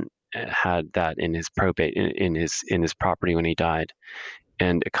Jefferson had that in his probate in his property when he died.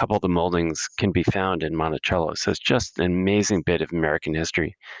 And a couple of the moldings can be found in Monticello. So it's just an amazing bit of American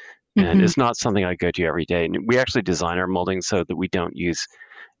history. And it's not something I go to every day. And we actually design our moldings so that we don't use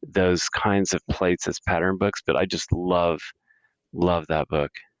those kinds of plates as pattern books. But I just love that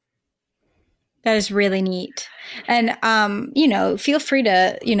book. That is really neat. And, feel free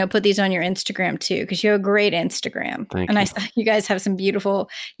to, put these on your Instagram too, because you have a great Instagram. Thank and you. I saw you guys have you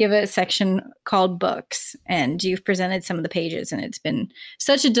have a section called books, and you've presented some of the pages, and it's been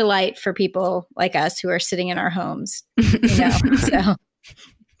such a delight for people like us who are sitting in our homes, so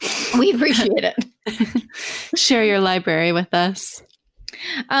we appreciate it. Share your library with us.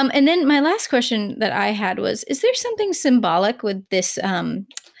 And then my last question that I had was, is there something symbolic with this,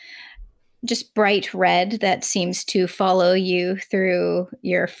 just bright red that seems to follow you through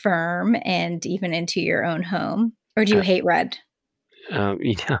your firm and even into your own home? Or do you hate red?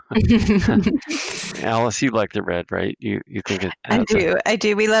 Alice, you like the red, right? You think it? I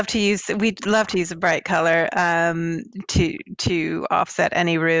do. We'd love to use a bright color to offset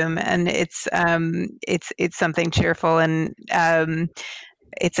any room, and it's something cheerful, and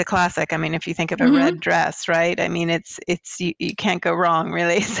it's a classic. I mean, if you think of a red dress, right? I mean, it's you can't go wrong,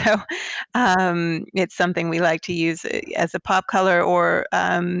 really. So it's something we like to use as a pop color or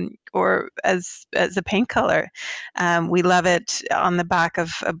as a paint color. We love it on the back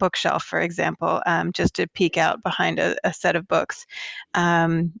of a bookshelf, for example, just to peek out behind a set of books,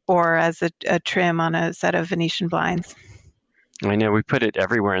 or as a trim on a set of Venetian blinds. I know, we put it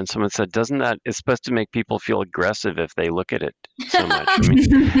everywhere, and someone said, it's supposed to make people feel aggressive if they look at it so much? I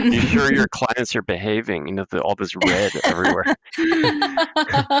mean, you sure your clients are behaving? All this red everywhere.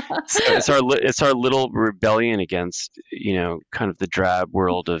 So it's our little rebellion against, kind of the drab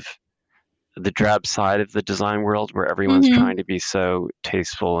side of the design world, where everyone's trying to be so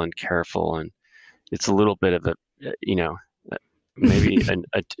tasteful and careful, and it's a little bit of maybe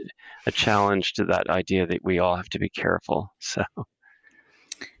a challenge to that idea that we all have to be careful. So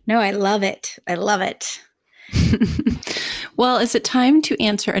No, I love it. I love it. Well, is it time to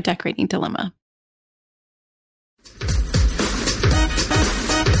answer a decorating dilemma?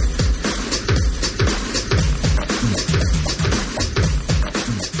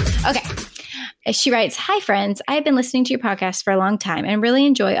 Okay. She writes, "Hi, friends. I have been listening to your podcast for a long time and really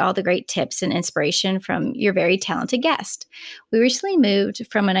enjoy all the great tips and inspiration from your very talented guest. We recently moved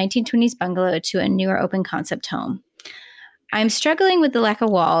from a 1920s bungalow to a newer open concept home. I'm struggling with the lack of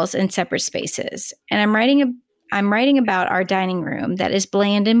walls and separate spaces, and I'm writing about our dining room that is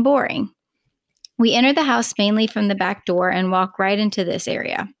bland and boring. We enter the house mainly from the back door and walk right into this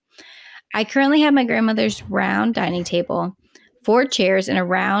area. I currently have my grandmother's round dining table, 4 chairs, and a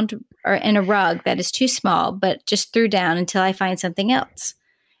rug that is too small, but just threw down until I find something else.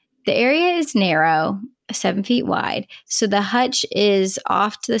 The area is narrow, 7 feet wide, so the hutch is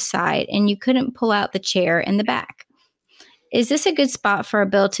off to the side, and you couldn't pull out the chair in the back. Is this a good spot for a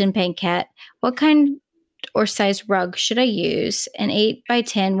built-in banquette? What kind or size rug should I use? An 8 by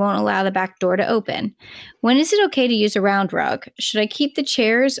 10 won't allow the back door to open. When is it okay to use a round rug? Should I keep the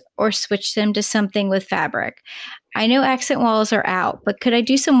chairs or switch them to something with fabric? I know accent walls are out, but could I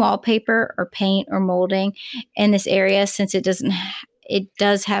do some wallpaper or paint or molding in this area since it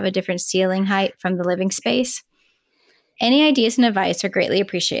does have a different ceiling height from the living space? Any ideas and advice are greatly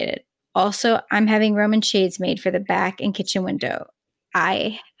appreciated. Also, I'm having Roman shades made for the back and kitchen window.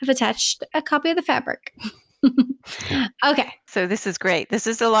 I have attached a copy of the fabric." Okay. So this is great. This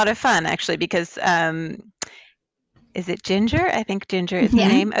is a lot of fun, actually, because is it Ginger? I think Ginger is the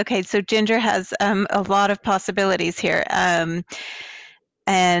name. Okay, so Ginger has a lot of possibilities here. And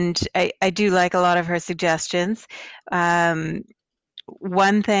I do like a lot of her suggestions. One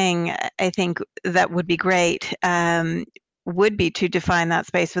thing I think that would be great would be to define that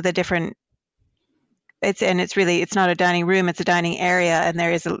space with a different, it's not a dining room, it's a dining area, and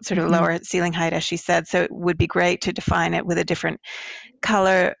there is a sort of lower ceiling height, as she said. So it would be great to define it with a different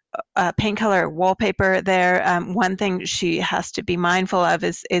color, paint color, wallpaper there. One thing she has to be mindful of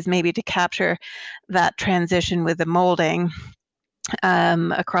is maybe to capture that transition with the molding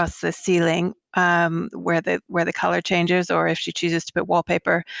across the ceiling, where the color changes, or if she chooses to put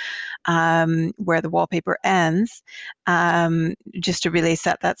wallpaper where the wallpaper ends, just to really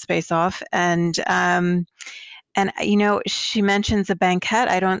set that space off. And she mentions a banquette.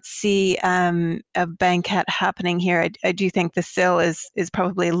 I don't see a banquette happening here. I do think the sill is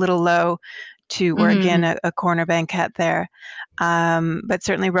probably a little low to work in a corner banquette there. But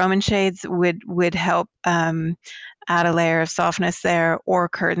certainly Roman shades would help add a layer of softness there, or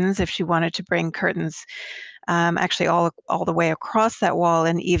curtains if she wanted to bring curtains actually all the way across that wall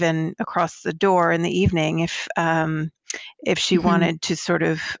and even across the door in the evening if she wanted to sort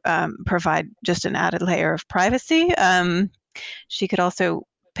of provide just an added layer of privacy. She could also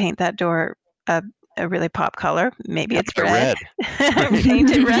paint that door a really pop color. Maybe it's red.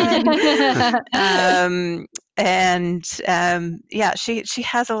 Paint it red. She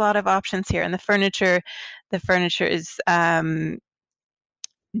has a lot of options here. And the furniture is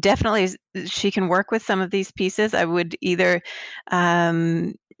definitely, she can work with some of these pieces. I would either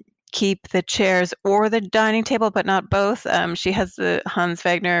keep the chairs or the dining table, but not both. She has the Hans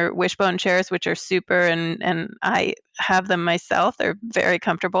Wegner wishbone chairs, which are super, and I have them myself. They're very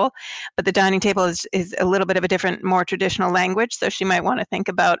comfortable. But the dining table is a little bit of a different, more traditional language, so she might want to think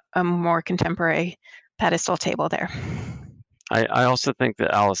about a more contemporary pedestal table there. I also think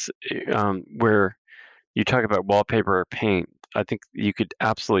that, Alice, where you talk about wallpaper or paint, I think you could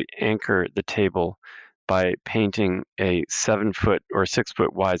absolutely anchor the table by painting a 7-foot or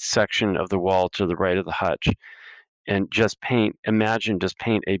 6-foot wide section of the wall to the right of the hutch, and just paint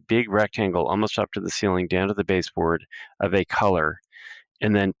a big rectangle almost up to the ceiling, down to the baseboard, of a color,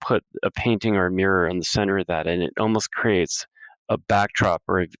 and then put a painting or a mirror in the center of that, and it almost creates a backdrop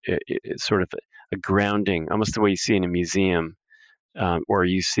or sort of a grounding, almost the way you see in a museum, or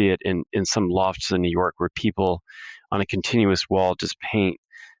you see it in some lofts in New York, where people on a continuous wall just paint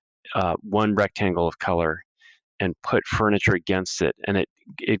one rectangle of color and put furniture against it, and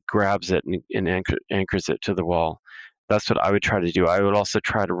it grabs it and anchors it to the wall. That's what I would try to do. I would also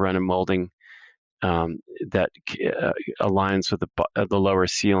try to run a molding that aligns with the lower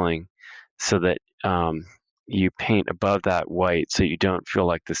ceiling, so that you paint above that white, so you don't feel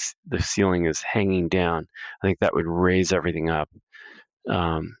like the ceiling is hanging down. I think that would raise everything up.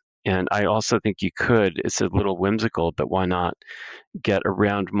 And I also think it's a little whimsical, but why not get a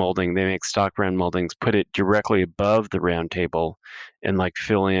round molding? They make stock round moldings, put it directly above the round table, and like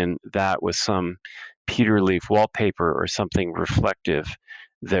fill in that with some pewter leaf wallpaper or something reflective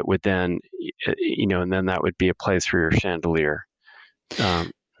that would then, and then that would be a place for your chandelier. Oh,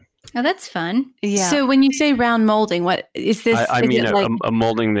 that's fun. Yeah. So when you say round molding, what is this? I is mean it like, a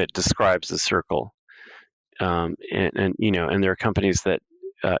molding that describes a circle, and there are companies that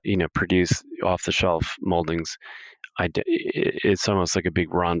produce off-the-shelf moldings. It's almost like a big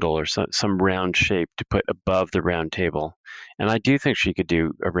rondel or some round shape to put above the round table, and I do think she could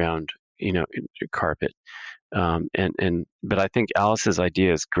do a round carpet. But I think Alice's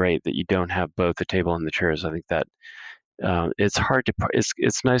idea is great, that you don't have both the table and the chairs. I think that it's hard to.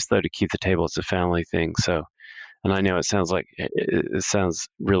 It's nice though to keep the table. It's a family thing. So, and I know it sounds like it sounds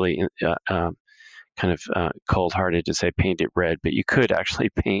really kind of cold-hearted to say paint it red, but you could actually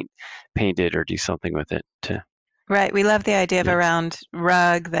paint it or do something with it to. Right. We love the idea of a round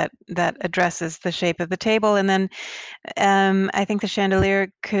rug that addresses the shape of the table. And then I think the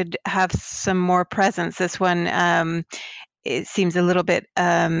chandelier could have some more presence. This one, it seems a little bit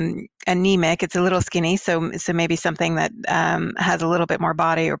anemic. It's a little skinny. So maybe something that has a little bit more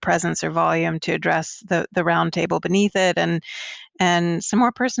body or presence or volume to address the round table beneath it, and some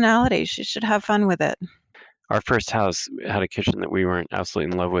more personality. She should have fun with it. Our first house had a kitchen that we weren't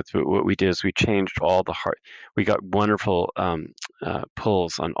absolutely in love with, but what we did is we changed all the we got wonderful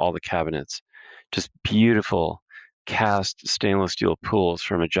pulls on all the cabinets, just beautiful cast stainless steel pulls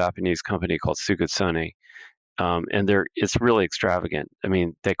from a Japanese company called Sugatsone. And it's really extravagant. I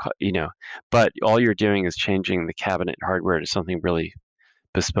mean, but all you're doing is changing the cabinet hardware to something really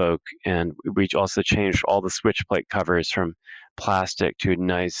bespoke. And we also changed all the switch plate covers from plastic to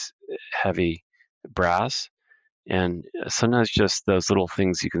nice, heavy brass. And sometimes just those little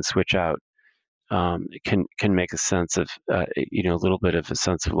things you can switch out can make a sense of a little bit of a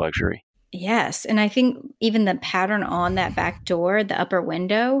sense of luxury. Yes, and I think even the pattern on that back door, the upper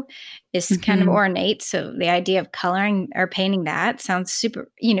window, is kind of ornate. So the idea of coloring or painting that sounds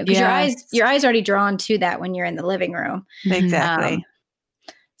super. Because your eyes already drawn to that when you're in the living room. Exactly.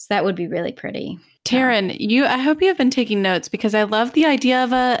 So that would be really pretty. Taryn, I hope you have been taking notes, because I love the idea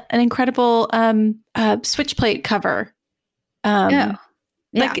of an incredible switch plate cover. I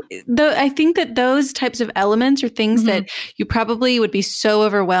think that those types of elements are things that you probably would be so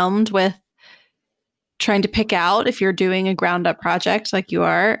overwhelmed with trying to pick out if you're doing a ground up project like you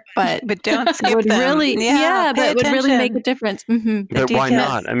are, but don't skip would them. Really, but would really make a difference. But why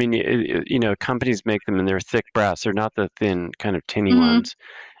not? I mean, companies make them and they're thick brass. They're not the thin kind of tinny ones.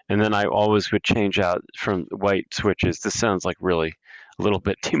 And then I always would change out from white switches. This sounds like really a little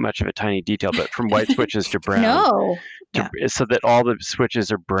bit too much of a tiny detail, but from white switches to brown. So that all the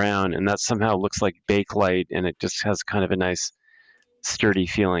switches are brown, and that somehow looks like Bakelite, and it just has kind of a nice sturdy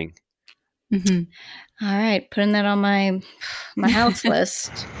feeling. All right, putting that on my house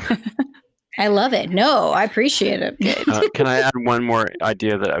list. I love it. No, I appreciate it. Can I add one more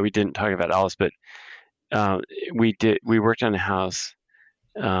idea that we didn't talk about, Alice? But we worked on a house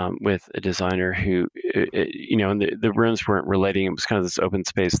with a designer who, and the rooms weren't relating. It was kind of this open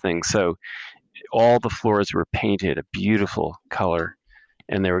space thing. So all the floors were painted a beautiful color,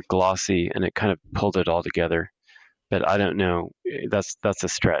 and they were glossy, and it kind of pulled it all together. But I don't know. That's a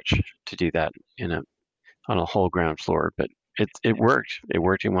stretch to do that on a whole ground floor. But it worked. It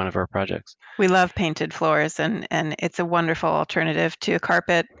worked in one of our projects. We love painted floors, and it's a wonderful alternative to a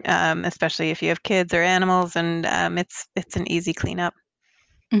carpet, especially if you have kids or animals, and it's an easy cleanup.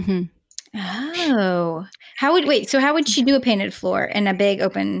 Oh, how would she do a painted floor in a big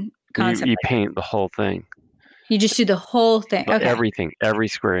open concept? You paint the whole thing. You just do the whole thing. Okay. Everything, every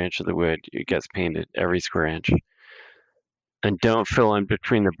square inch of the wood, it gets painted, every square inch. And don't fill in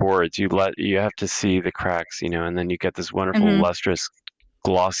between the boards. You have to see the cracks, and then you get this wonderful, lustrous,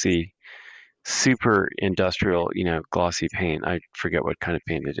 glossy, super industrial, glossy paint. I forget what kind of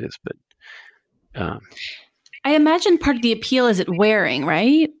paint it is, but I imagine part of the appeal is it wearing,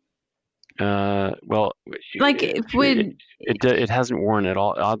 right? Well, like it hasn't worn at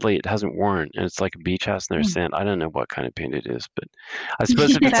all. Oddly, it hasn't worn, and it's like a beach house and there's sand. I don't know what kind of paint it is, but I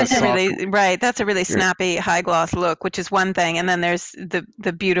suppose if it's that's a really snappy high gloss look, which is one thing. And then there's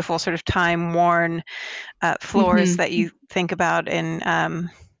the beautiful sort of time worn floors that you think about in. I'm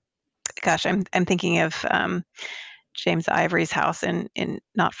thinking of James Ivory's house in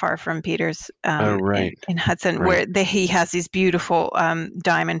not far from Peter's in Hudson, where he has these beautiful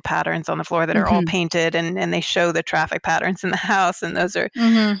diamond patterns on the floor that are all painted, and they show the traffic patterns in the house, and those are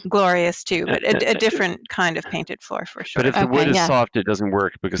glorious too. But a different kind of painted floor for sure. But if the wood is soft, it doesn't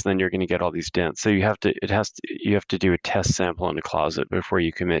work, because then you're going to get all these dents. So you have to do a test sample in a closet before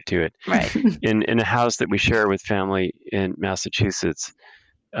you commit to it. Right. In a house that we share with family in Massachusetts,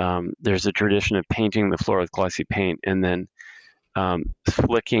 there's a tradition of painting the floor with glossy paint and then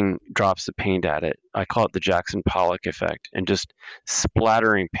flicking drops of paint at it. I call it the Jackson Pollock effect, and just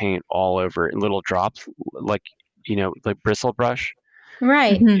splattering paint all over in little drops, like bristle brush.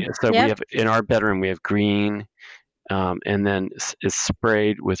 Right. So we have in our bedroom we have green, and then it's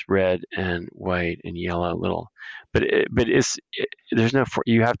sprayed with red and white and yellow little. But there's no.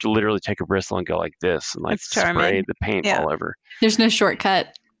 You have to literally take a bristle and go like this and spray the paint all over. There's no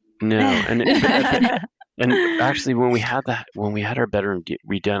shortcut. No, and and actually when we had our bedroom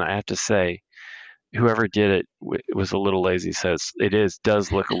redone, I have to say, whoever did it was a little lazy. So it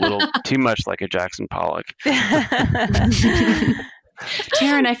does look a little too much like a Jackson Pollock.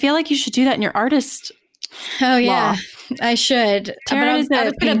 Taryn, I feel like you should do that in your artist. Oh yeah, I should. Taryn is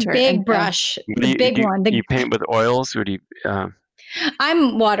a painter. Big brush, the big one. You paint with oils, or do you?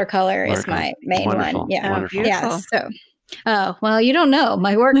 I'm watercolor is my main one. Yeah, wonderful. Yeah. So, oh well, you don't know.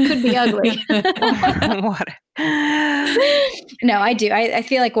 My work could be ugly. No, I do. I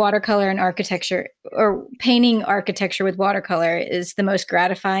feel like watercolor and architecture, or painting architecture with watercolor, is the most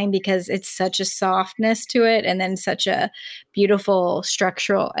gratifying because it's such a softness to it, and then such a beautiful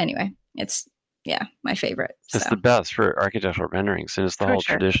structural. Anyway, it's my favorite. It's the best for architectural renderings, and it's the whole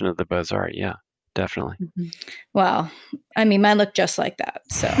tradition of the Beaux-Arts. Yeah, definitely. Mm-hmm. Well, I mean, mine look just like that,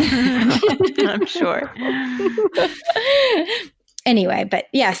 so I'm sure. Anyway, but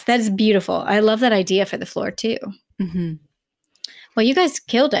yes, that is beautiful. I love that idea for the floor too. Mm-hmm. Well, you guys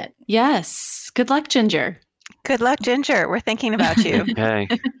killed it. Yes. Good luck, Ginger. Good luck, Ginger. We're thinking about you. Okay.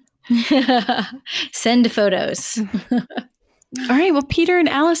 Send photos. All right. Well, Peter and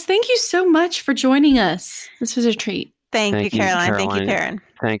Alice, thank you so much for joining us. This was a treat. Thank you, Caroline. Thank you, Taryn.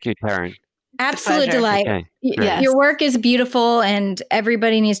 Thank you, Taryn. Absolute delight. Okay. Yes. Your work is beautiful, and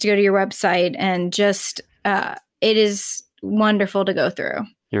everybody needs to go to your website, and just it is wonderful to go through.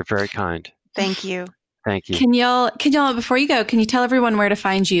 You're very kind. Thank you. Thank you. Can y'all, before you go, can you tell everyone where to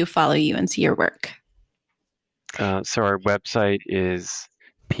find you, follow you, and see your work? So our website is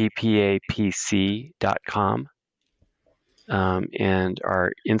ppapc.com. And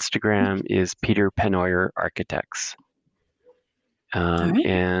our Instagram is Peter Penoyer Architects. Right.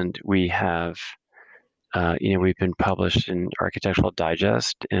 And we have, we've been published in Architectural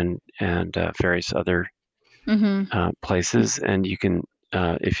Digest and various other places. And you can,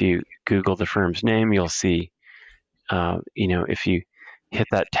 if you Google the firm's name, you'll see, if you hit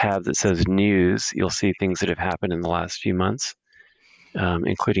that tab that says news, you'll see things that have happened in the last few months,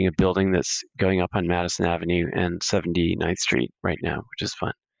 including a building that's going up on Madison Avenue and 79th Street right now, which is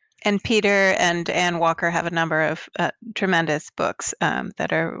fun. And Peter and Ann Walker have a number of tremendous books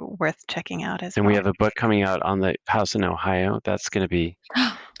that are worth checking out as well. And we have a book coming out on the house in Ohio. That's going to be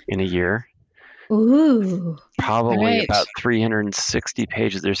in a year. Ooh. Probably about 360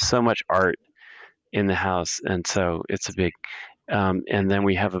 pages. There's so much art in the house. And so it's a big, and then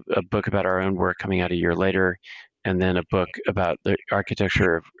we have a book about our own work coming out a year later. And then a book about the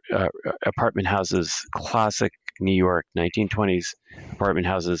architecture of apartment houses, classic New York 1920s apartment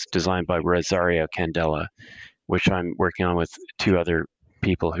houses designed by Rosario Candela, which I'm working on with two other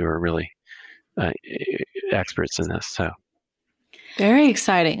people who are really experts in this. So very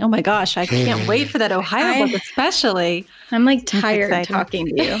exciting. Oh my gosh, I can't wait for that Ohio book especially. I'm like tired talking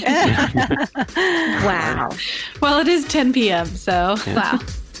to you. Wow. Well, it is 10 p.m., so wow.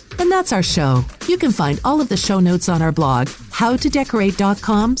 And that's our show. You can find all of the show notes on our blog,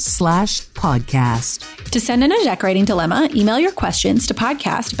 howtodecorate.com/podcast. To send in a decorating dilemma, email your questions to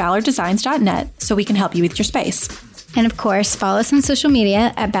podcast@ballarddesigns.net so we can help you with your space. And of course, follow us on social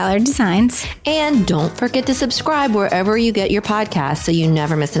media at Ballard Designs. And don't forget to subscribe wherever you get your podcast so you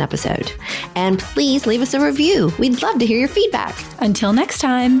never miss an episode. And please leave us a review. We'd love to hear your feedback. Until next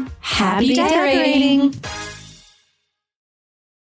time, happy decorating.